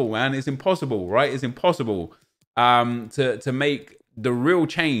impossible, man. It's impossible, right? It's impossible to make the real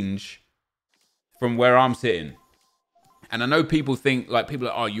change from where I'm sitting. And I know people think, like, people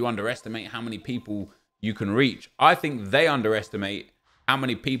are, oh, you underestimate how many people you can reach. I think they underestimate how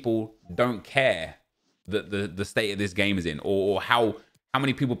many people don't care that the state of this game is in, or how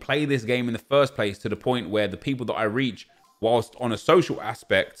many people play this game in the first place, to the point where the people that I reach, whilst on a social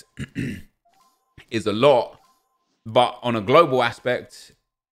aspect is a lot, but on a global aspect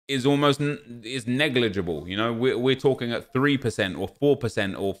is is negligible. You know, we're talking at 3% or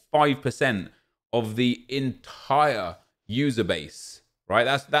 4% or 5% of the entire user base, right?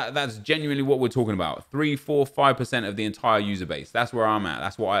 That's genuinely what we're talking about. 3, 4, 5% of the entire user base. That's where I'm at.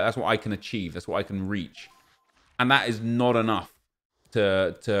 That's what I can achieve. That's what I can reach. And that is not enough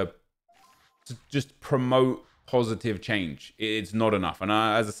to just promote positive change. It's not enough. And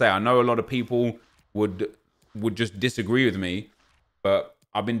as I say, I know a lot of people would just disagree with me, but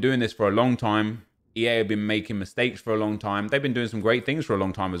I've been doing this for a long time. EA have been making mistakes for a long time. They've been doing some great things for a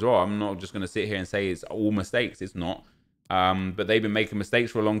long time as well. I'm not just going to sit here and say it's all mistakes. It's not. But they've been making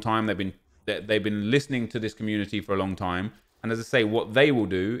mistakes for a long time. They've been listening to this community for a long time. And as I say, what they will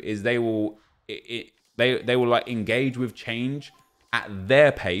do is they will like engage with change at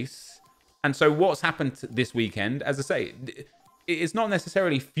their pace. And so what's happened this weekend, as I say, it's not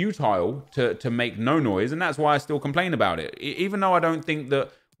necessarily futile to make no noise, and that's why I still complain about it. Even though I don't think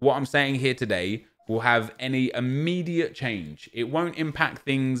that what I'm saying here today will have any immediate change. It won't impact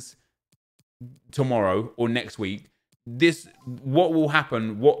things tomorrow or next week. What will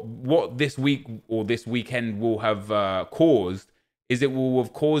happen, what this week or this weekend will have caused, is it will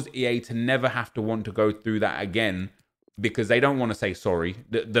have caused EA to never have to want to go through that again, because they don't want to say sorry.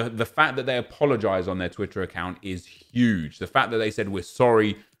 The fact that they apologize on their Twitter account is huge. The fact that they said, we're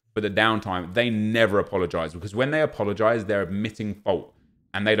sorry for the downtime, they never apologize, because when they apologize, they're admitting fault,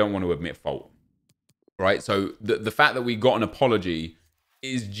 and they don't want to admit fault, right? So the fact that we got an apology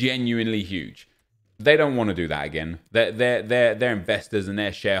is genuinely huge. They don't want to do that again. They're investors and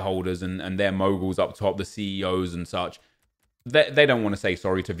they're shareholders and they're moguls up top, the CEOs and such. They don't want to say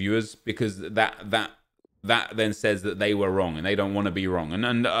sorry to viewers, because that then says that they were wrong, and they don't want to be wrong.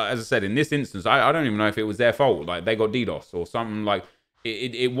 And as I said, in this instance, I don't even know if it was their fault. Like, they got DDoS or something. Like,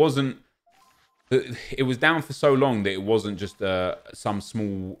 it wasn't. It was down for so long that it wasn't just some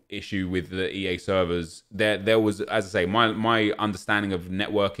small issue with the EA servers. There was, as I say, my understanding of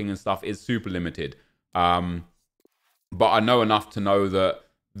networking and stuff is super limited. But I know enough to know that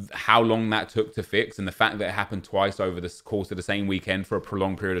how long that took to fix, and the fact that it happened twice over the course of the same weekend for a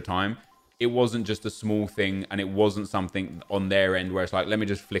prolonged period of time, it wasn't just a small thing, and it wasn't something on their end where it's like, let me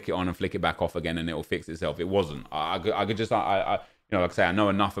just flick it on and flick it back off again and it'll fix itself. It wasn't. I could just, you know, like I say, I know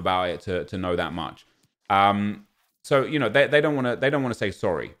enough about it to know that much. So, you know, they don't want to say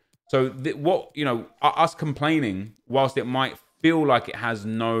sorry. So what, you know, us complaining, whilst it might feel like it has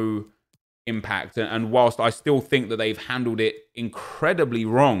no impact, and whilst I still think that they've handled it incredibly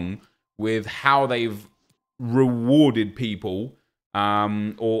wrong with how they've rewarded people,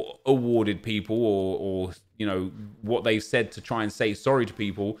 or awarded people, or you know, what they've said to try and say sorry to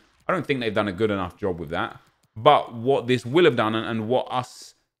people, I don't think they've done a good enough job with that. But what this will have done, and what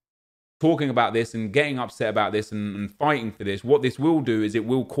us talking about this and getting upset about this and fighting for this, what this will do is it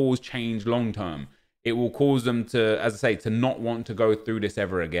will cause change long term. It will cause them to, as I say, to not want to go through this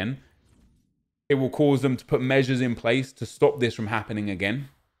ever again. It will cause them to put measures in place to stop this from happening again.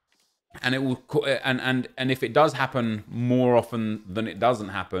 And it will, and if it does happen more often than it doesn't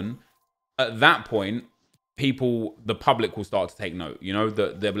happen, at that point, people, the public will start to take note. You know,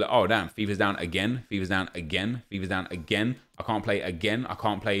 they'll be like, oh damn, FIFA's down again, FIFA's down again, FIFA's down again. I can't play again. I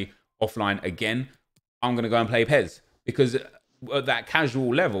can't play offline again. I'm gonna go and play PEZ, because at that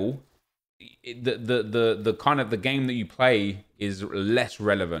casual level, the kind of the game that you play is less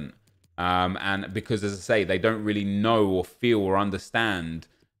relevant. And because, as I say, they don't really know or feel or understand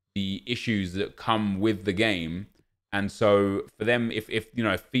the issues that come with the game. And so for them, if you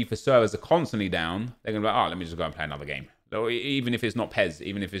know, if FIFA servers are constantly down, they're gonna be like, oh, let me just go and play another game. Even if it's not PEZ,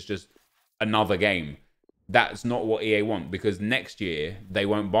 even if it's just another game, that's not what EA want, because next year they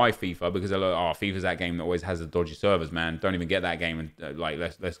won't buy FIFA, because they're like, oh, FIFA's that game that always has the dodgy servers, man. Don't even get that game, and like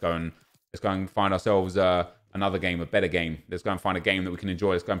let's go and find ourselves another game, a better game. Let's go and find a game that we can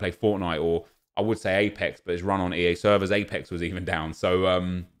enjoy. Let's go and play Fortnite, or I would say Apex, but it's run on EA servers. Apex was even down.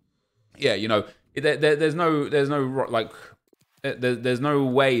 So yeah, you know, there's no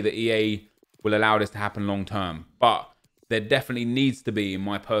way that EA will allow this to happen long term. But there definitely needs to be, in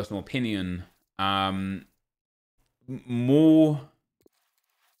my personal opinion, more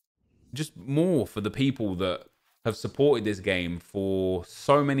for the people that have supported this game for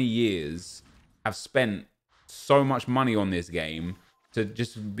so many years, have spent so much money on this game, to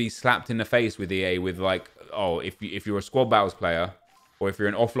just be slapped in the face with EA with like, oh, if you're a squad battles player, or if you're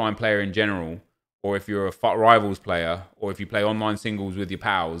an offline player in general, or if you're a FUT Rivals player, or if you play online singles with your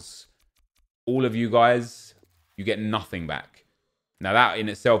pals, all of you guys, you get nothing back. Now that in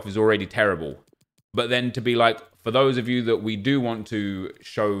itself is already terrible. But then to be like, for those of you that we do want to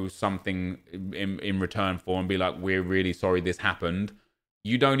show something in return for, and be like, we're really sorry this happened,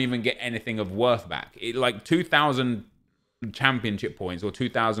 you don't even get anything of worth back. Like 2,000 championship points or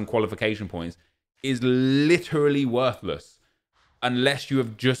 2,000 qualification points is literally worthless unless you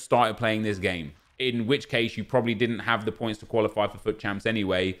have just started playing this game, in which case you probably didn't have the points to qualify for FUT Champs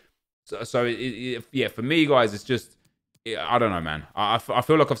anyway. So yeah, for me, guys, it's just, I don't know, man. I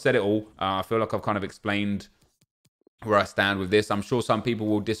feel like I've said it all. I feel like I've kind of explained where I stand with this. I'm sure some people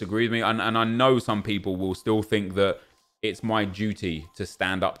will disagree with me, and I know some people will still think that it's my duty to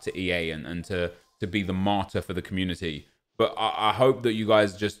stand up to EA and to be the martyr for the community. But I hope that you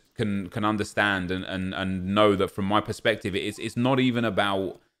guys just can understand and know that from my perspective, it's not even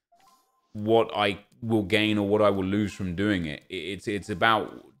about what I will gain or what I will lose from doing it. It's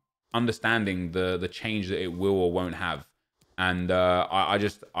about understanding the change that it will or won't have. And I'm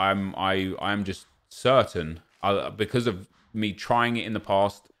just certain, because of me trying it in the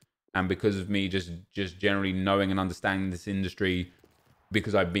past, and because of me just generally knowing and understanding this industry,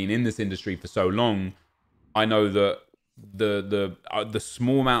 because I've been in this industry for so long, I know that the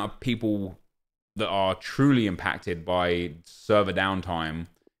small amount of people that are truly impacted by server downtime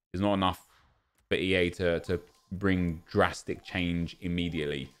is not enough for EA to bring drastic change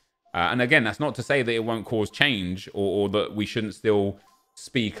immediately. And again, that's not to say that it won't cause change, or that we shouldn't still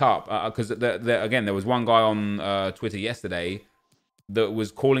speak up. Because again, there was one guy on Twitter yesterday that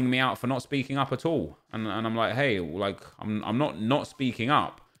was calling me out for not speaking up at all. And I'm like, hey, like, I'm not speaking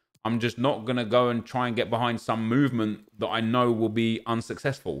up. I'm just not going to go and try and get behind some movement that I know will be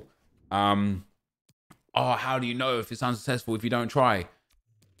unsuccessful. Oh, how do you know if it's unsuccessful if you don't try?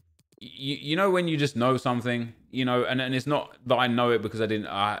 You know when you just know something, you know, and it's not that I know it because I didn't,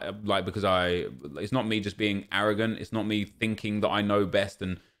 it's not me just being arrogant. It's not me thinking that I know best,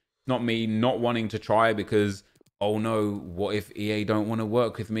 and it's not me not wanting to try because, oh no, what if EA don't want to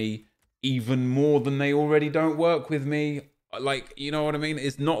work with me even more than they already don't work with me? Like, you know what I mean?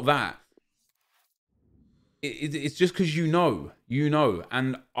 It's not that. It's just because you know,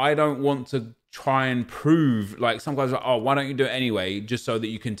 and I don't want to try and prove, like some guys are like, oh, why don't you do it anyway? Just so that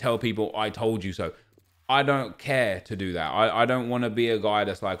you can tell people I told you so. I don't care to do that. I don't want to be a guy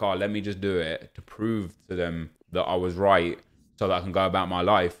that's like, oh, let me just do it to prove to them that I was right so that I can go about my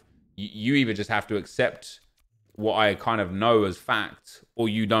life. You either just have to accept what I kind of know as fact, or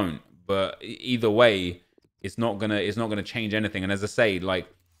you don't. But either way, it's not gonna change anything. And as I say, like,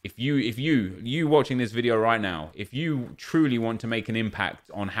 if you watching this video right now, if you truly want to make an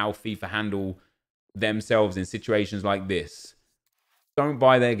impact on how FIFA handle themselves in situations like this, don't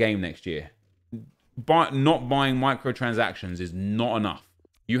buy their game next year. Not buying microtransactions is not enough.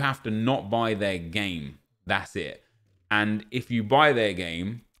 You have to not buy their game. That's it. And if you buy their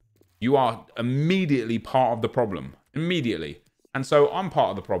game, you are immediately part of the problem. Immediately. And so I'm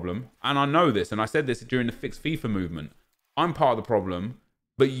part of the problem, and I know this, and I said this during the Fix FIFA movement. I'm part of the problem,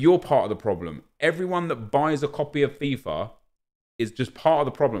 but you're part of the problem. Everyone that buys a copy of FIFA is just part of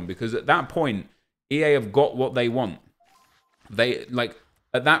the problem, because at that point, EA have got what they want. They, like,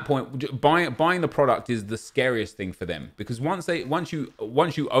 at that point, buying the product is the scariest thing for them, because once you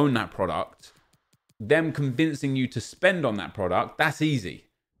own that product, them convincing you to spend on that product, that's easy.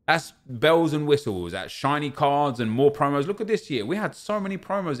 That's bells and whistles, that's shiny cards and more promos. Look at this year. We had so many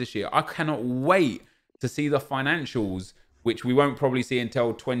promos this year. I cannot wait to see the financials, which we won't probably see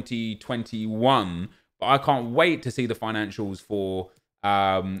until 2021. But I can't wait to see the financials for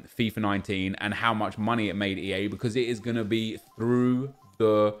FIFA 19 and how much money it made EA, because it is going to be through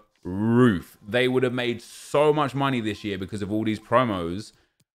the roof. They would have made so much money this year because of all these promos.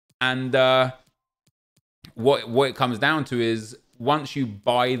 And what it comes down to is, once you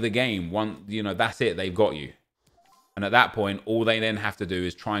buy the game, that's it. They've got you. And at that point, all they then have to do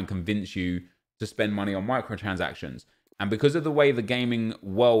is try and convince you to spend money on microtransactions. And because of the way the gaming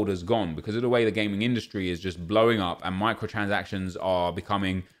world has gone, because of the way the gaming industry is just blowing up and microtransactions are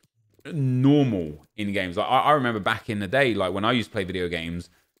becoming normal in games. Like, I remember back in the day, like when I used to play video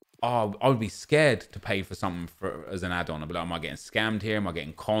games, I would be scared to pay for something as an add-on. I'd be like, am I getting scammed here? Am I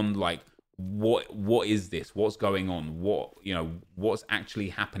getting conned? Like, what is this? What's going on? What's actually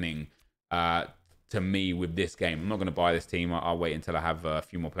happening to me with this game? I'm not going to buy this team. I'll wait until I have a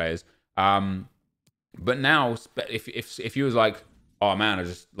few more players. But now, if you was like, oh man, I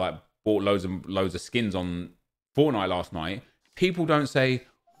just like bought loads of skins on Fortnite last night, people don't say,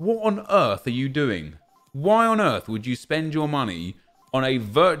 what on earth are you doing? Why on earth would you spend your money on a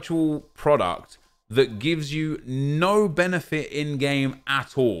virtual product that gives you no benefit in game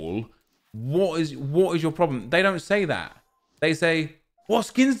at all? What is your problem? They don't say that. They say, what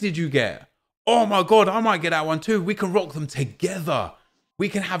skins did you get? Oh my God, I might get that one too. We can rock them together. We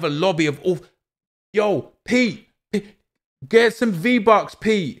can have a lobby of all. Yo, Pete, get some V-Bucks,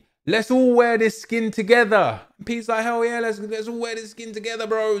 Pete. Let's all wear this skin together. And Pete's like, hell yeah, let's all wear this skin together,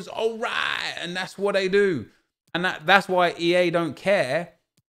 bros. All right. And that's what they do. And that's why EA don't care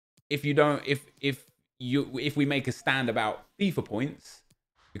if we make a stand about FIFA points.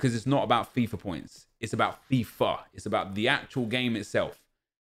 Because it's not about FIFA points. It's about FIFA. It's about the actual game itself.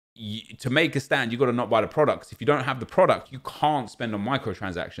 To make a stand, you got to not buy the products. If you don't have the product, you can't spend on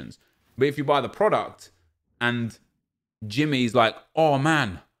microtransactions. But if you buy the product and Jimmy's like, oh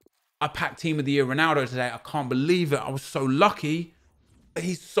man, I packed Team of the Year Ronaldo today. I can't believe it. I was so lucky.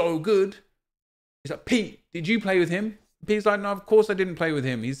 He's so good. He's like, Pete, did you play with him? Pete's like, no, of course I didn't play with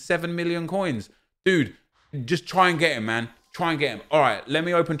him. He's 7 million coins. Dude, just try and get him, man. Try and get him. All right, let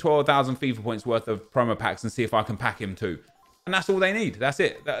me open 12,000 FIFA points worth of promo packs and see if I can pack him too. And that's all they need. That's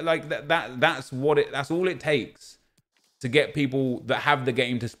it. That's all it takes to get people that have the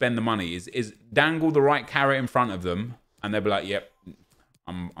game to spend the money. Is dangle the right carrot in front of them, and they'll be like, "Yep,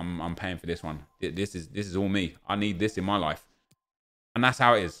 I'm paying for this one. This is all me. I need this in my life." And that's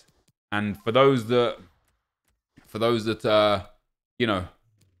how it is. And for those that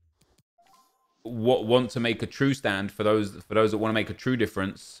want to make a true stand, for those that want to make a true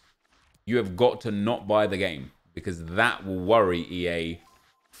difference, you have got to not buy the game, because that will worry EA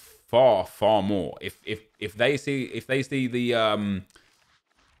far more. If they see the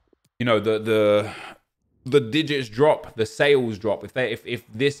you know, the digits drop, the sales drop.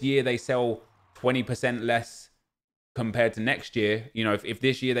 If this year they sell 20% less compared to next year, you know, if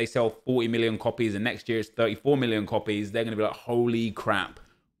this year they sell 40 million copies and next year it's 34 million copies, they're going to be like, holy crap,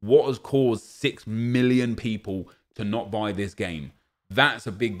 what has caused 6 million people to not buy this game? That's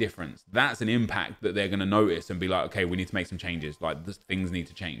a big difference. That's an impact that they're going to notice and be like, okay, we need to make some changes. Like, things need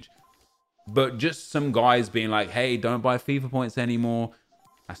to change. But just some guys being like, hey, don't buy FIFA points anymore,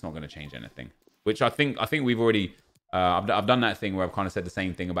 that's not going to change anything. Which I think we've already, I've done that thing where I've kind of said the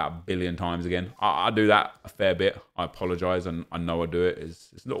same thing about a billion times again. I do that a fair bit. I apologize, and I know I do it.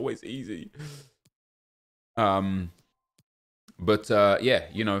 It's not always easy. But yeah,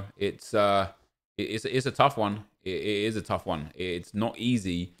 you know, it's a tough one. It is a tough one. It's not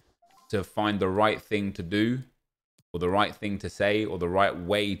easy to find the right thing to do, or the right thing to say, or the right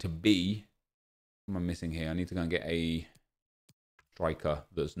way to be. What am I missing here? I need to go and get a striker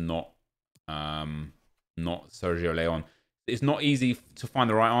that's not Sergio Leon. It's not easy to find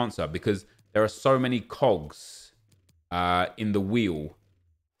the right answer because there are so many cogs in the wheel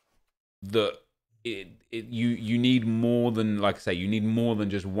that you need more than, like I say, you need more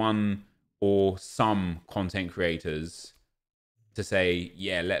than just one or some content creators to say,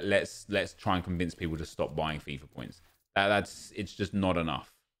 yeah, let's try and convince people to stop buying FIFA points. It's just not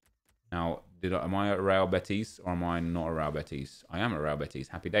enough. Now, am I at Real Betis or am I not at Real Betis? I am at Real Betis.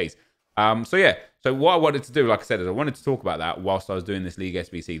 Happy days. So yeah, so what I wanted to do, like I said, is I wanted to talk about that whilst I was doing this League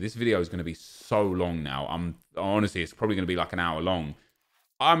SBC. This video is going to be so long now. Honestly, it's probably going to be like an hour long.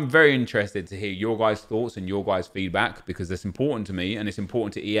 I'm very interested to hear your guys' thoughts and your guys' feedback because it's important to me and it's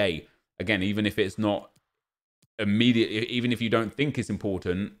important to EA. Again, even if it's not immediate, even if you don't think it's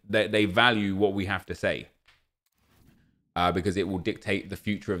important, they value what we have to say because it will dictate the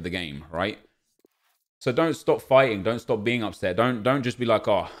future of the game, right? So don't stop fighting. Don't stop being upset. Don't just be like,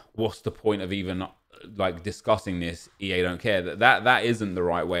 oh, what's the point of even like discussing this? EA don't care. That isn't the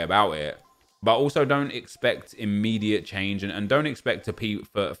right way about it. But also don't expect immediate change and don't expect to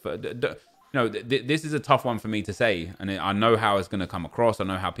this is a tough one for me to say, and I know how it's going to come across. I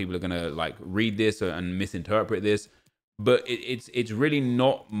know how people are going to like read this and misinterpret this, but it's really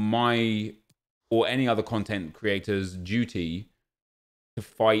not my or any other content creator's duty to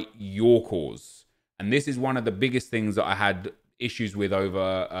fight your cause. And this is one of the biggest things that I had issues with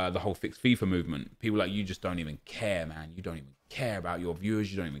over the whole fixed FIFA movement. People like, you just don't even care, man. You don't even care about your viewers.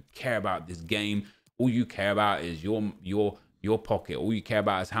 You don't even care about this game. All you care about is your pocket. All you care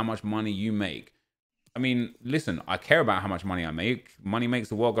about is how much money you make. I mean, listen, I care about how much money I make. Money makes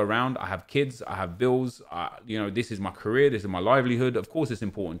the world go round. I have kids. I have bills. You know, this is my career. This is my livelihood. Of course, it's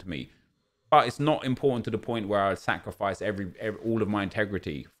important to me. But it's not important to the point where I sacrifice all of my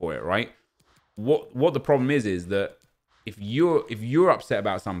integrity for it, right? What the problem is that if you're upset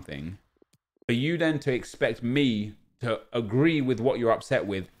about something, for you then to expect me to agree with what you're upset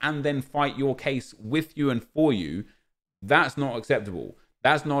with and then fight your case with you and for you, that's not acceptable.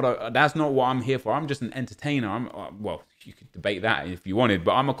 That's not what I'm here for. I'm just an entertainer. Well, you could debate that if you wanted,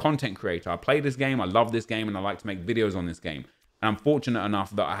 but I'm a content creator. I play this game. I love this game, and I like to make videos on this game. And I'm fortunate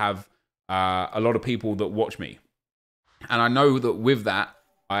enough that I have a lot of people that watch me, and I know that with that,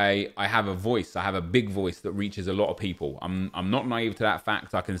 I have a voice. I have a big voice that reaches a lot of people. I'm not naive to that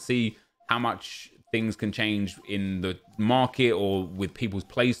fact. I can see how much things can change in the market or with people's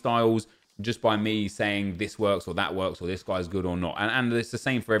play styles just by me saying this works or that works or this guy's good or not. And it's the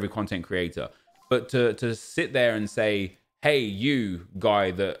same for every content creator. But to sit there and say, hey, you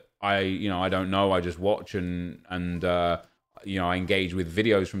guy that I don't know, I just watch and I engage with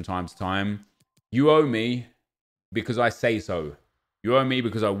videos from time to time, you owe me because I say so. You owe me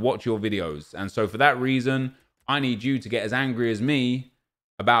because I watch your videos. And so for that reason, I need you to get as angry as me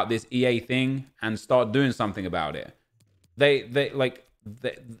about this EA thing and start doing something about it.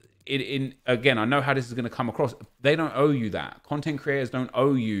 Again, I know how this is going to come across. They don't owe you that. Content creators don't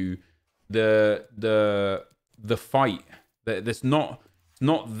owe you the fight. That's not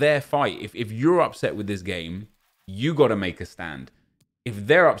their fight. If you're upset with this game, you got to make a stand. If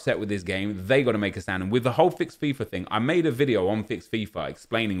they're upset with this game, they got to make a stand. And with the whole fixed FIFA thing, I made a video on fixed FIFA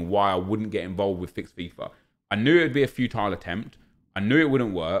explaining why I wouldn't get involved with fixed FIFA. I knew it would be a futile attempt. I knew it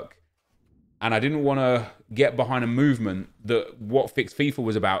wouldn't work. And I didn't want to get behind a movement that what fixed FIFA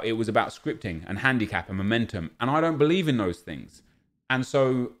was about. It was about scripting and handicap and momentum. And I don't believe in those things. And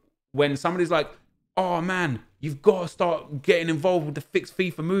so when somebody's like, oh man, you've got to start getting involved with the fixed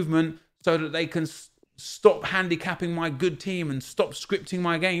FIFA movement so that they can stop handicapping my good team and stop scripting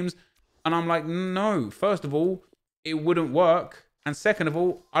my games. And I'm like, no, first of all, it wouldn't work. And second of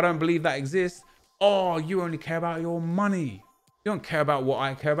all, I don't believe that exists. Oh, you only care about your money. You don't care about what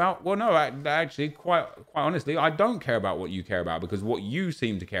I care about. Well, no, actually, quite honestly, I don't care about what you care about, because what you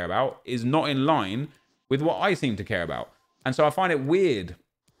seem to care about is not in line with what I seem to care about. And so I find it weird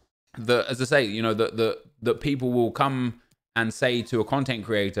that, as I say, you know, that people will come and say to a content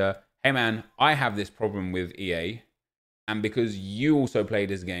creator, hey man, I have this problem with EA, and because you also play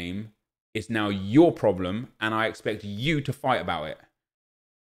this game, it's now your problem, and I expect you to fight about it.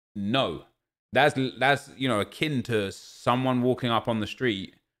 No. That's you know, akin to someone walking up on the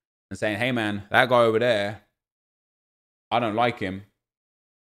street and saying, hey man, that guy over there, I don't like him.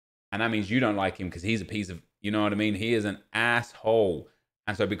 And that means you don't like him because he's a piece of, you know what I mean? He is an asshole.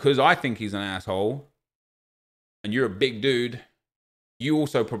 And so because I think he's an asshole, and you're a big dude, you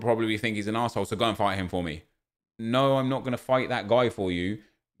also probably think he's an asshole, so go and fight him for me. No, I'm not going to fight that guy for you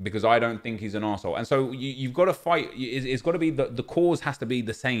because I don't think he's an asshole. And so you've got to fight. It's got to be, the cause has to be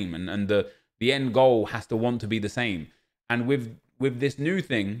the same, and the end goal has to want to be the same. And with this new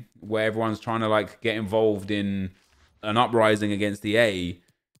thing where everyone's trying to like get involved in an uprising against EA,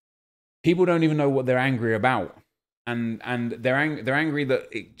 people don't even know what they're angry about. And they're angry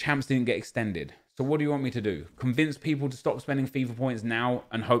that Champs didn't get extended. So what do you want me to do? Convince people to stop spending FIFA points now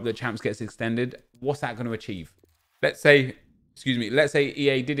and hope that Champs gets extended? What's that going to achieve? Let's say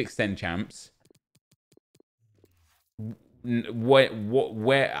EA did extend Champs.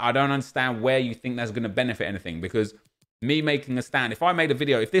 Where I don't understand where you think that's going to benefit anything, because me making a stand, if I made a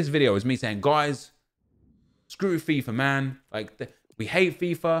video, if this video is me saying, guys, screw FIFA, man, like we hate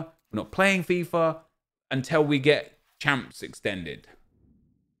FIFA, we're not playing FIFA until we get Champs extended.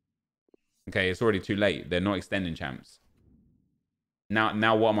 Okay, it's already too late. They're not extending Champs.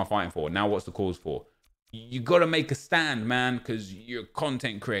 Now what am I fighting for? Now what's the cause for? You got to make a stand, man, because you're a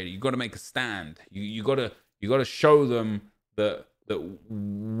content creator. You got to make a stand. You got to show them that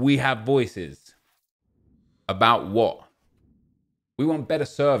we have voices. About what? We want better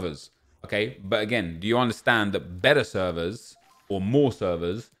servers, okay? But again, do you understand that better servers or more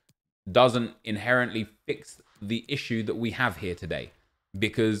servers doesn't inherently fix the issue that we have here today?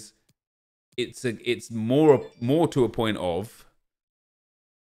 Because it's more to a point of,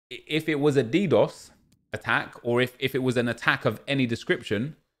 if it was a DDoS attack, or if it was an attack of any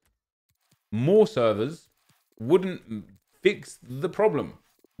description, more servers wouldn't fix the problem.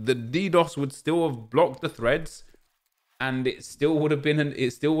 The DDoS would still have blocked the threads, and there still would have been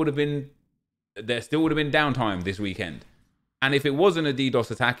downtime this weekend. And if it wasn't a DDoS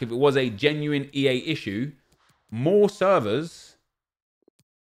attack, if it was a genuine EA issue, more servers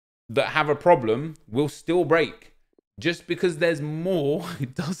that have a problem will still break. Just because there's more,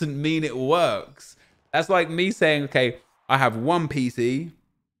 it doesn't mean it works. That's like me saying, okay, I have one PC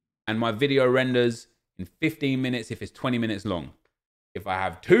and my video renders in 15 minutes if it's 20 minutes long. If I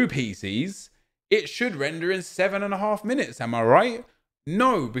have two PCs, it should render in 7.5 minutes. Am I right?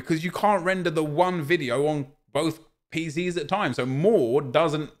 No, because you can't render the one video on both PCs at a time. So more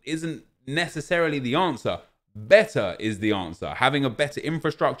isn't necessarily the answer. Better is the answer. Having a better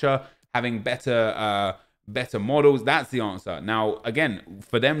infrastructure, having better models, that's the answer. Now, again,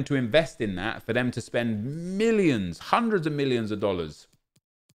 for them to invest in that, for them to spend millions, hundreds of millions of dollars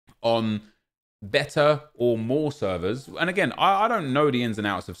on better or more servers. And again, I don't know the ins and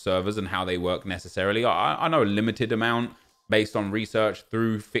outs of servers and how they work necessarily. I know a limited amount based on research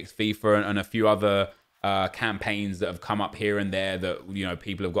through Fix FIFA and a few other campaigns that have come up here and there that, you know,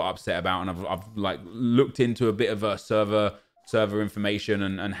 people have got upset about, and I've like looked into a bit of a server information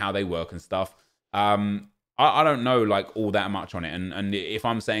and how they work and stuff. I don't know like all that much on it, and if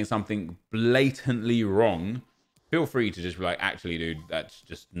I'm saying something blatantly wrong, feel free to just be like, actually, dude, that's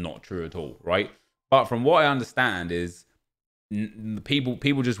just not true at all, right? But from what I understand is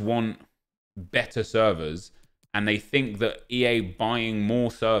people just want better servers, and they think that EA buying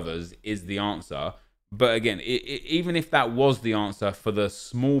more servers is the answer. But again, even if that was the answer for the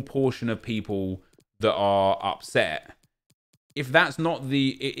small portion of people that are upset, if that's not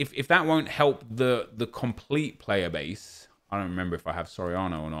if that won't help the complete player base, I don't remember if I have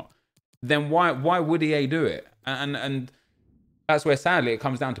Soriano or not, then why would EA do it? And that's where sadly it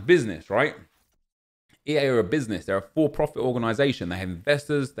comes down to business, right? EA are a business. They're a for-profit organization. They have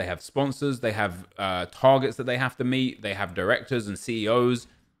investors, they have sponsors, they have targets that they have to meet, they have directors and CEOs.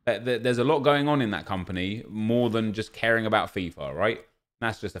 There's a lot going on in that company, more than just caring about FIFA, right?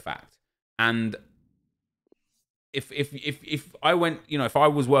 That's just a fact. And if I went, you know, if I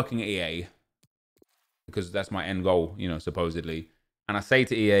was working at EA, because that's my end goal, you know, supposedly, and I say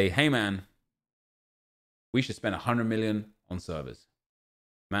to EA, hey man, we should spend 100 million on servers.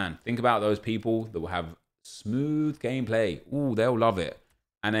 Man, think about those people that will have smooth gameplay. Ooh, they'll love it.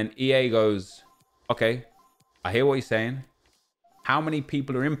 And then EA goes, okay, I hear what you're saying. How many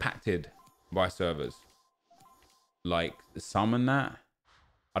people are impacted by servers? Like some and that?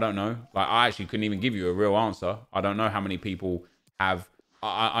 I don't know. Like, I actually couldn't even give you a real answer. I don't know how many people have...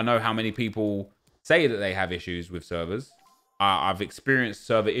 I know how many people say that they have issues with servers. I've experienced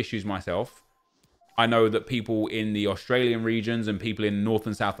server issues myself. I know that people in the Australian regions and people in North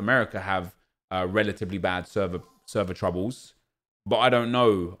and South America have relatively bad server troubles. But I don't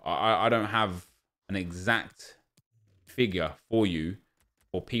know. I don't have an exact figure for you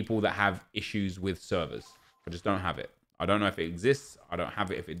for people that have issues with servers. I just don't have it. I don't know if it exists. I don't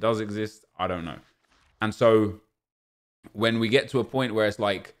have it. If it does exist, I don't know. And so when we get to a point where it's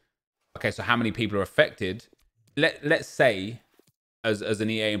like, okay, so how many people are affected? Let's say as an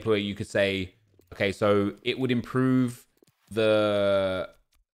EA employee, you could say, okay, so it would improve the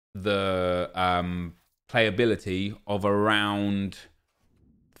playability of around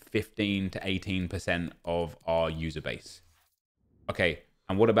 15 to 18% of our user base. Okay,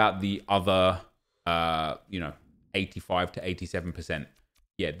 and what about the other, 85 to 87%?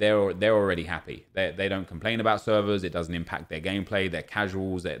 Yeah, they're already happy. They don't complain about servers. It doesn't impact their gameplay. They're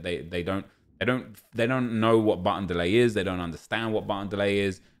casuals. They don't know what button delay is. They don't understand what button delay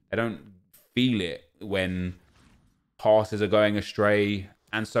is. They don't feel it when passes are going astray.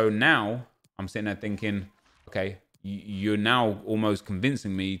 And so now I'm sitting there thinking, okay, you're now almost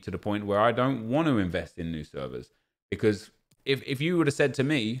convincing me to the point where I don't want to invest in new servers. Because if you would have said to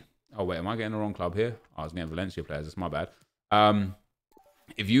me, oh wait, am I getting the wrong club here? Oh, I was getting Valencia players. That's my bad.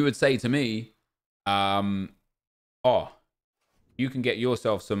 If you would say to me, oh, you can get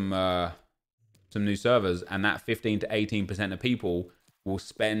yourself some new servers, and that 15 to 18% of people will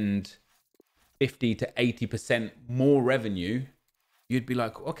spend 50 to 80% more revenue, you'd be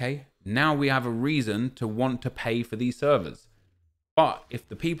like, okay, now we have a reason to want to pay for these servers. But if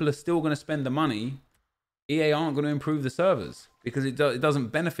the people are still going to spend the money, EA aren't going to improve the servers because it doesn't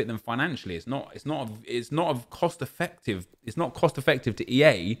benefit them financially. It's not cost effective. It's not cost effective to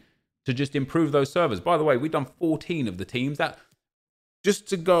EA to just improve those servers. By the way, we've done 14 of the teams. That, just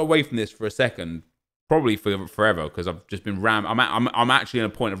to go away from this for a second, probably for forever, because I've just been I'm actually in a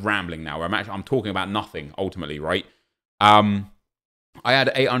point of rambling now. Where I'm talking about nothing ultimately, right? I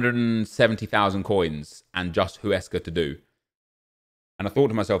had 870,000 coins and just Huesca to do. And I thought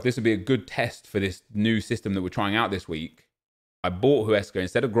to myself, this would be a good test for this new system that we're trying out this week. I bought Huesca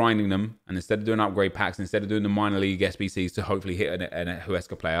instead of grinding them, and instead of doing upgrade packs, instead of doing the minor league SBCs to hopefully hit a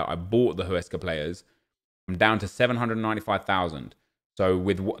Huesca player, I bought the Huesca players. I'm down to 795,000. So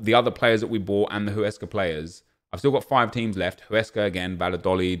with the other players that we bought and the Huesca players, I've still got 5 teams left. Huesca again,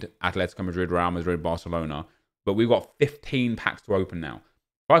 Valladolid, Atletico Madrid, Real Madrid, Barcelona. But we've got 15 packs to open now.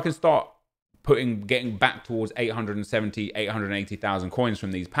 If I can start getting back towards 870, 880,000 coins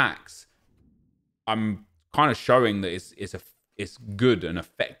from these packs, I'm kind of showing that it's good and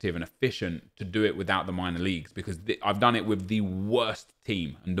effective and efficient to do it without the minor leagues, because I've done it with the worst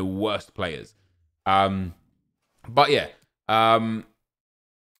team and the worst players. But yeah,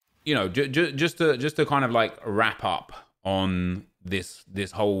 just to kind of like wrap up on this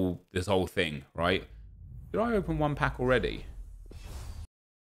whole thing, right? Did I open one pack already?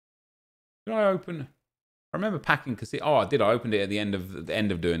 Did I open? I remember packing casino. Oh, I did. I opened it at the end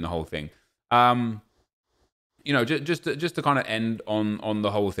of doing the whole thing. Just to kind of end on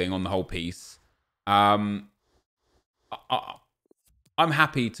the whole thing, on the whole piece. I'm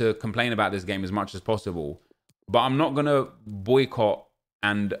happy to complain about this game as much as possible, but I'm not gonna boycott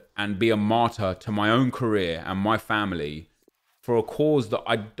and be a martyr to my own career and my family for a cause that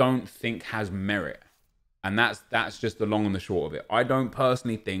I don't think has merit. And that's just the long and the short of it. I don't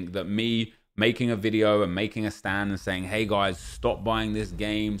personally think that me making a video and making a stand and saying, hey guys, stop buying this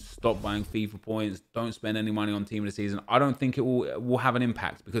game, stop buying FIFA points, don't spend any money on team of the season, I don't think it will have an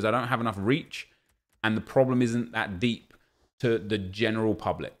impact, because I don't have enough reach, and the problem isn't that deep to the general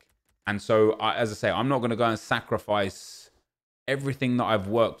public. And so, as I say, I'm not going to go and sacrifice everything that I've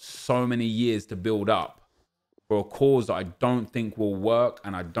worked so many years to build up for a cause that I don't think will work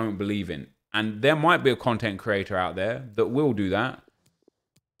and I don't believe in. And there might be a content creator out there that will do that.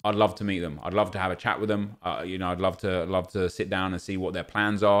 I'd love to meet them. I'd love to have a chat with them. I'd love to sit down and see what their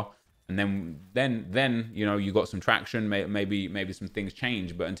plans are. And then you got some traction. Maybe some things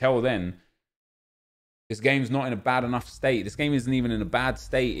change. But until then, this game's not in a bad enough state. This game isn't even in a bad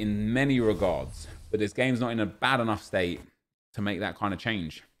state in many regards. But this game's not in a bad enough state to make that kind of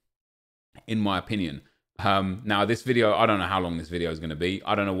change, in my opinion. Now, this video, I don't know how long this video is going to be.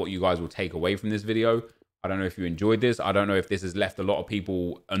 I don't know what you guys will take away from this video. I don't know if you enjoyed this. I don't know if this has left a lot of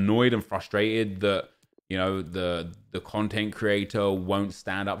people annoyed and frustrated that, you know, the content creator won't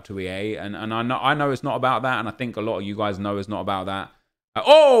stand up to EA. And I know it's not about that. And I think a lot of you guys know it's not about that.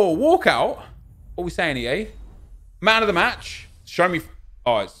 Oh, walkout. What are we saying, EA? Man of the match. Show me.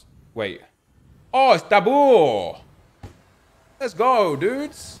 Oh, it's... Wait. Oh, it's Dabur. Let's go,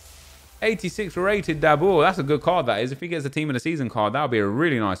 dudes. 86 rated Dabur. That's a good card, that is. If he gets a team of the season card, that would be a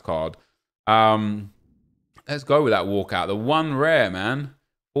really nice card. Let's go with that walkout. The one rare, man.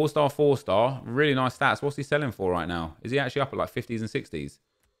 4-star, 4-star. Really nice stats. What's he selling for right now? Is he actually up at like 50s and 60s?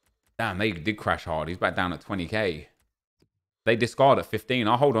 Damn, they did crash hard. He's back down at 20k. They discard at 15.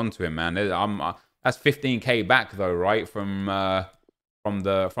 I'll hold on to him, man. That's 15k back though, right? From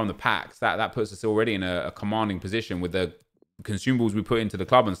the packs. That puts us already in a commanding position with the consumables we put into the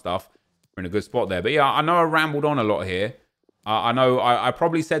club and stuff. We're in a good spot there. But yeah, I know I rambled on a lot here. I know I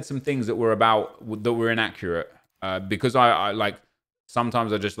probably said some things that were inaccurate because I like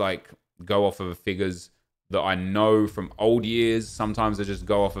sometimes I just like go off of figures that I know from old years. Sometimes I just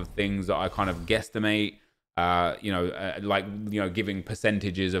go off of things that I kind of guesstimate. Like giving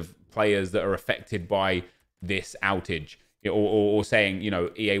percentages of players that are affected by this outage, or saying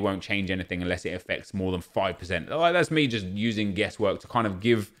EA won't change anything unless it affects more than 5%. Like, that's me just using guesswork to kind of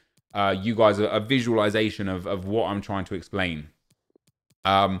give you guys a visualization of what I'm trying to explain.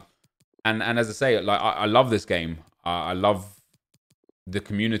 And as I say, like I love this game. I love the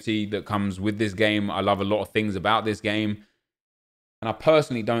community that comes with this game. I love a lot of things about this game, and I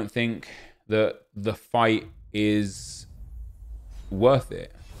personally don't think that the fight is worth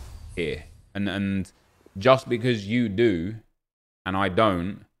it here. And just because you do and I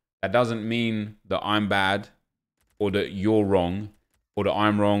don't, that doesn't mean that I'm bad or that you're wrong or that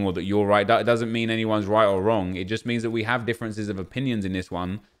I'm wrong or that you're right. That doesn't mean anyone's right or wrong. It just means that we have differences of opinions in this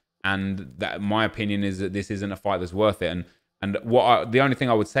one, and that my opinion is that this isn't a fight that's worth it. And the only thing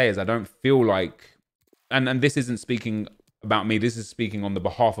I would say is I don't feel like, and this isn't speaking about me, this is speaking on the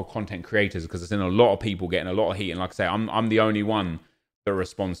behalf of content creators, because I've seen a lot of people getting a lot of heat, and like I say, I'm the only one that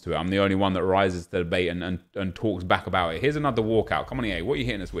responds to it. I'm the only one that rises to the debate and talks back about it. Here's another walkout. Come on, EA, what are you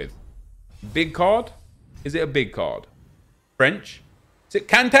hitting us with? Big card? Is it a big card? French? Is it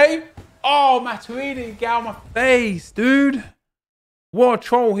Kante? Oh, Matuidi, get out of my face, dude. What a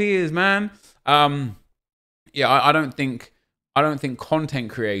troll he is, man. Yeah, I don't think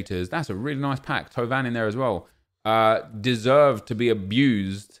content creators, that's a really nice pack, Tovan in there as well, deserve to be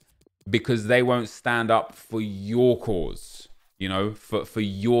abused because they won't stand up for your cause, for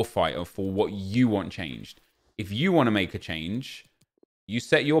your fight or for what you want changed. If you want to make a change, you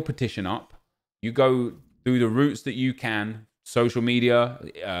set your petition up, you go through the routes that you can, social media,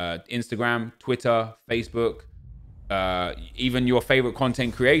 Instagram, Twitter, Facebook, even your favorite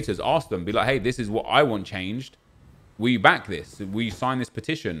content creators, ask them, be like, hey, this is what I want changed. Will you back this? Will you sign this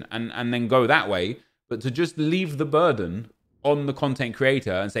petition? And then go that way. But to just leave the burden on the content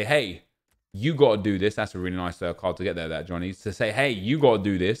creator and say, hey, you got to do this. That's a really nice card to get there, that Johnny. To say, hey, you got to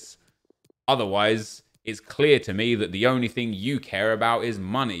do this. Otherwise, it's clear to me that the only thing you care about is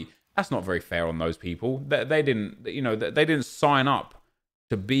money. That's not very fair on those people. They didn't sign up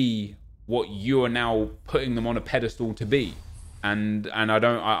to be what you are now putting them on a pedestal to be. And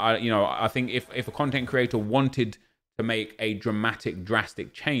I think if a content creator wanted to make a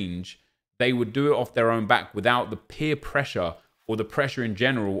drastic change, they would do it off their own back without the peer pressure or the pressure in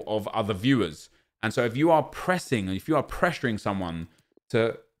general of other viewers. And so if you are pressuring someone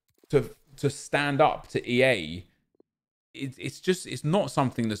to stand up to EA, it's not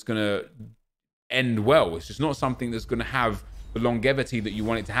something that's going to end well. It's just not something that's going to have the longevity that you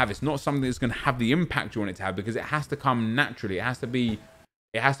want it to have. It's not something that's going to have the impact you want it to have, because it has to come naturally. It has to be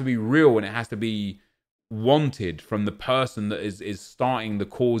real, and it has to be wanted from the person that is starting the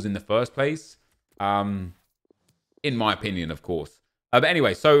cause in the first place. In my opinion, of course. But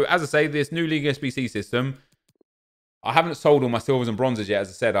anyway, so as I say, this new League SBC system, I haven't sold all my silvers and bronzes yet. As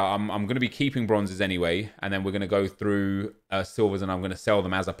I said, I'm going to be keeping bronzes anyway, and then we're going to go through silvers, and I'm going to sell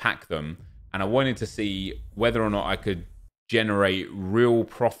them as I pack them. And I wanted to see whether or not I could generate real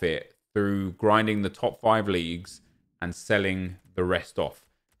profit through grinding the top 5 leagues and selling the rest off.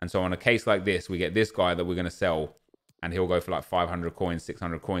 And so on a case like this, we get this guy that we're going to sell, and he'll go for like 500 coins,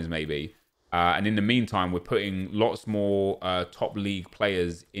 600 coins maybe. And in the meantime, we're putting lots more top league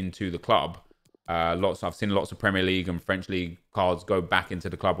players into the club. I've seen lots of Premier League and French League cards go back into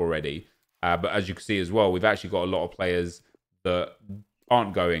the club already. But as you can see as well, we've actually got a lot of players that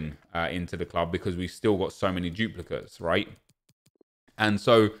aren't going into the club because we've still got so many duplicates, right? And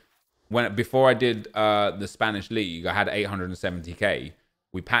so before I did the Spanish League, I had 870k.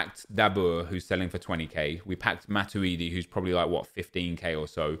 We packed Dabur, who's selling for 20k. We packed Matuidi, who's probably like, 15k or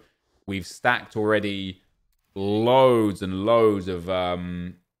so. We've stacked already loads and loads of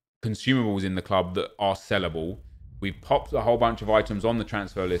consumables in the club that are sellable. We've popped a whole bunch of items on the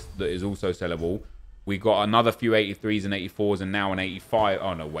transfer list that is also sellable. We got another few 83s and 84s and now an 85.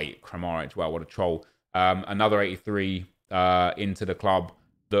 Oh, no, wait. Kramaric. Wow, what a troll. Another 83 into the club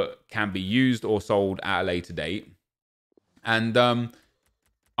that can be used or sold at a later date. And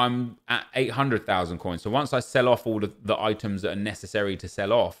I'm at 800,000 coins. So once I sell off all the items that are necessary to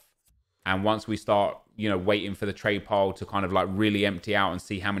sell off, and once we start, you know, waiting for the trade pile to kind of like really empty out and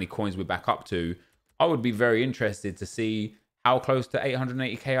see how many coins we're back up to, I would be very interested to see how close to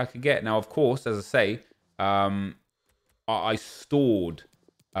 880k I could get. Now, of course, as I say, I stored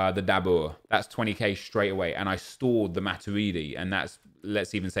the Dabur. That's 20k straight away. And I stored the Matuidi. And that's,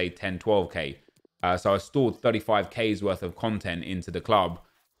 let's even say 10, 12k. So I stored 35k's worth of content into the club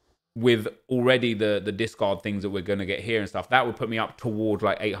with already the discard things that we're going to get here and stuff. That would put me up toward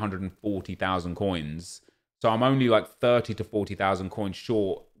like 840,000 coins. So I'm only like 30 to 40,000 coins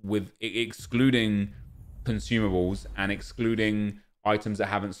short, with excluding consumables and excluding items that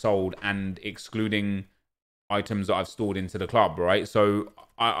haven't sold and excluding items that I've stored into the club, right? So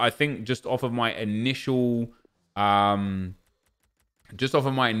I think just off of my initial kind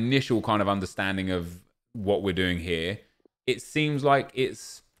of understanding of what we're doing here, it seems like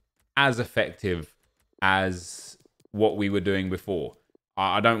it's as effective as what we were doing before.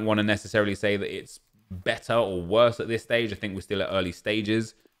 I don't want to necessarily say that it's better or worse at this stage. I think we're still at early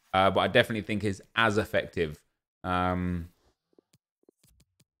stages, but I definitely think it's as effective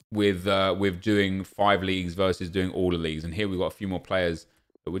with doing 5 leagues versus doing all the leagues. And here we've got a few more players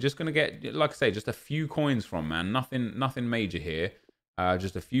that we're just going to get, like I say, just a few coins from, man. Nothing major here.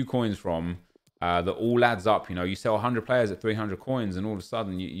 Just a few coins from that all adds up. You know, you sell 100 players at 300 coins, and all of a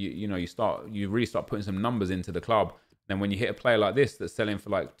sudden, you really start putting some numbers into the club. Then when you hit a player like this that's selling for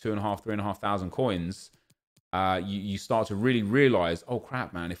like 2,500, 3,500 coins, you start to really realize, oh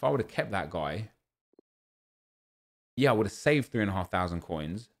crap, man! If I would have kept that guy, yeah, I would have saved 3,500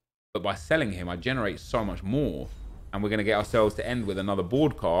 coins. But by selling him, I generate so much more, and we're going to get ourselves to end with another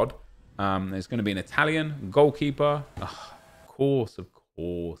board card. There's going to be an Italian goalkeeper. Of course.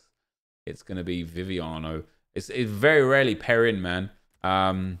 It's going to be Viviano. It's very rarely pair in, man.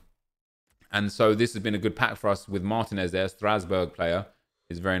 And so this has been a good pack for us with MOTM there. Strasbourg player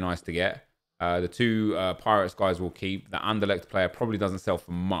is very nice to get. The 2 Pirates guys will keep. The Anderlecht player probably doesn't sell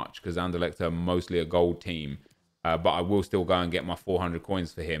for much because Anderlecht are mostly a gold team. But I will still go and get my 400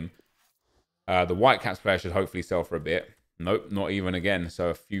 coins for him. The Whitecaps player should hopefully sell for a bit. Nope, not even again. So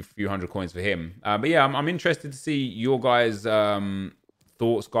a few hundred coins for him. But yeah, I'm interested to see your guys'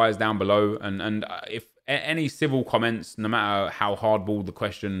 thoughts, guys, down below. And if any civil comments, no matter how hardball the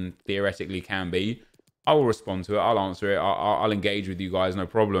question theoretically can be, I will respond to it. I'll answer it. I'll engage with you guys, no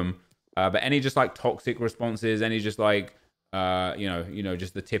problem. But any just like toxic responses, any just like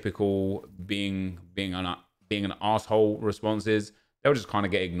just the typical being an asshole responses, they'll just kind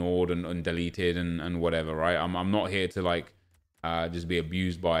of get ignored and deleted and whatever, right? I'm not here to like just be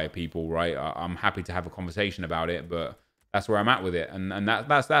abused by people, right? I'm happy to have a conversation about it, but that's where I'm at with it, and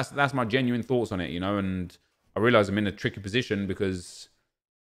that's my genuine thoughts on it, you know. And I realize I'm in a tricky position because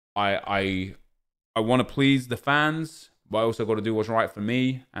I want to please the fans, but I also got to do what's right for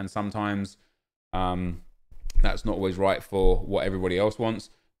me, and sometimes that's not always right for what everybody else wants.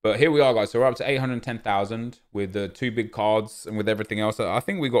 But here we are, guys. So we're up to 810,000 with the 2 big cards and with everything else. I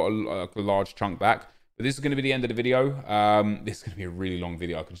think we got a large chunk back. But this is going to be the end of the video. This is going to be a really long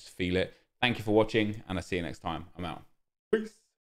video. I can just feel it. Thank you for watching, and I'll see you next time. I'm out. Peace.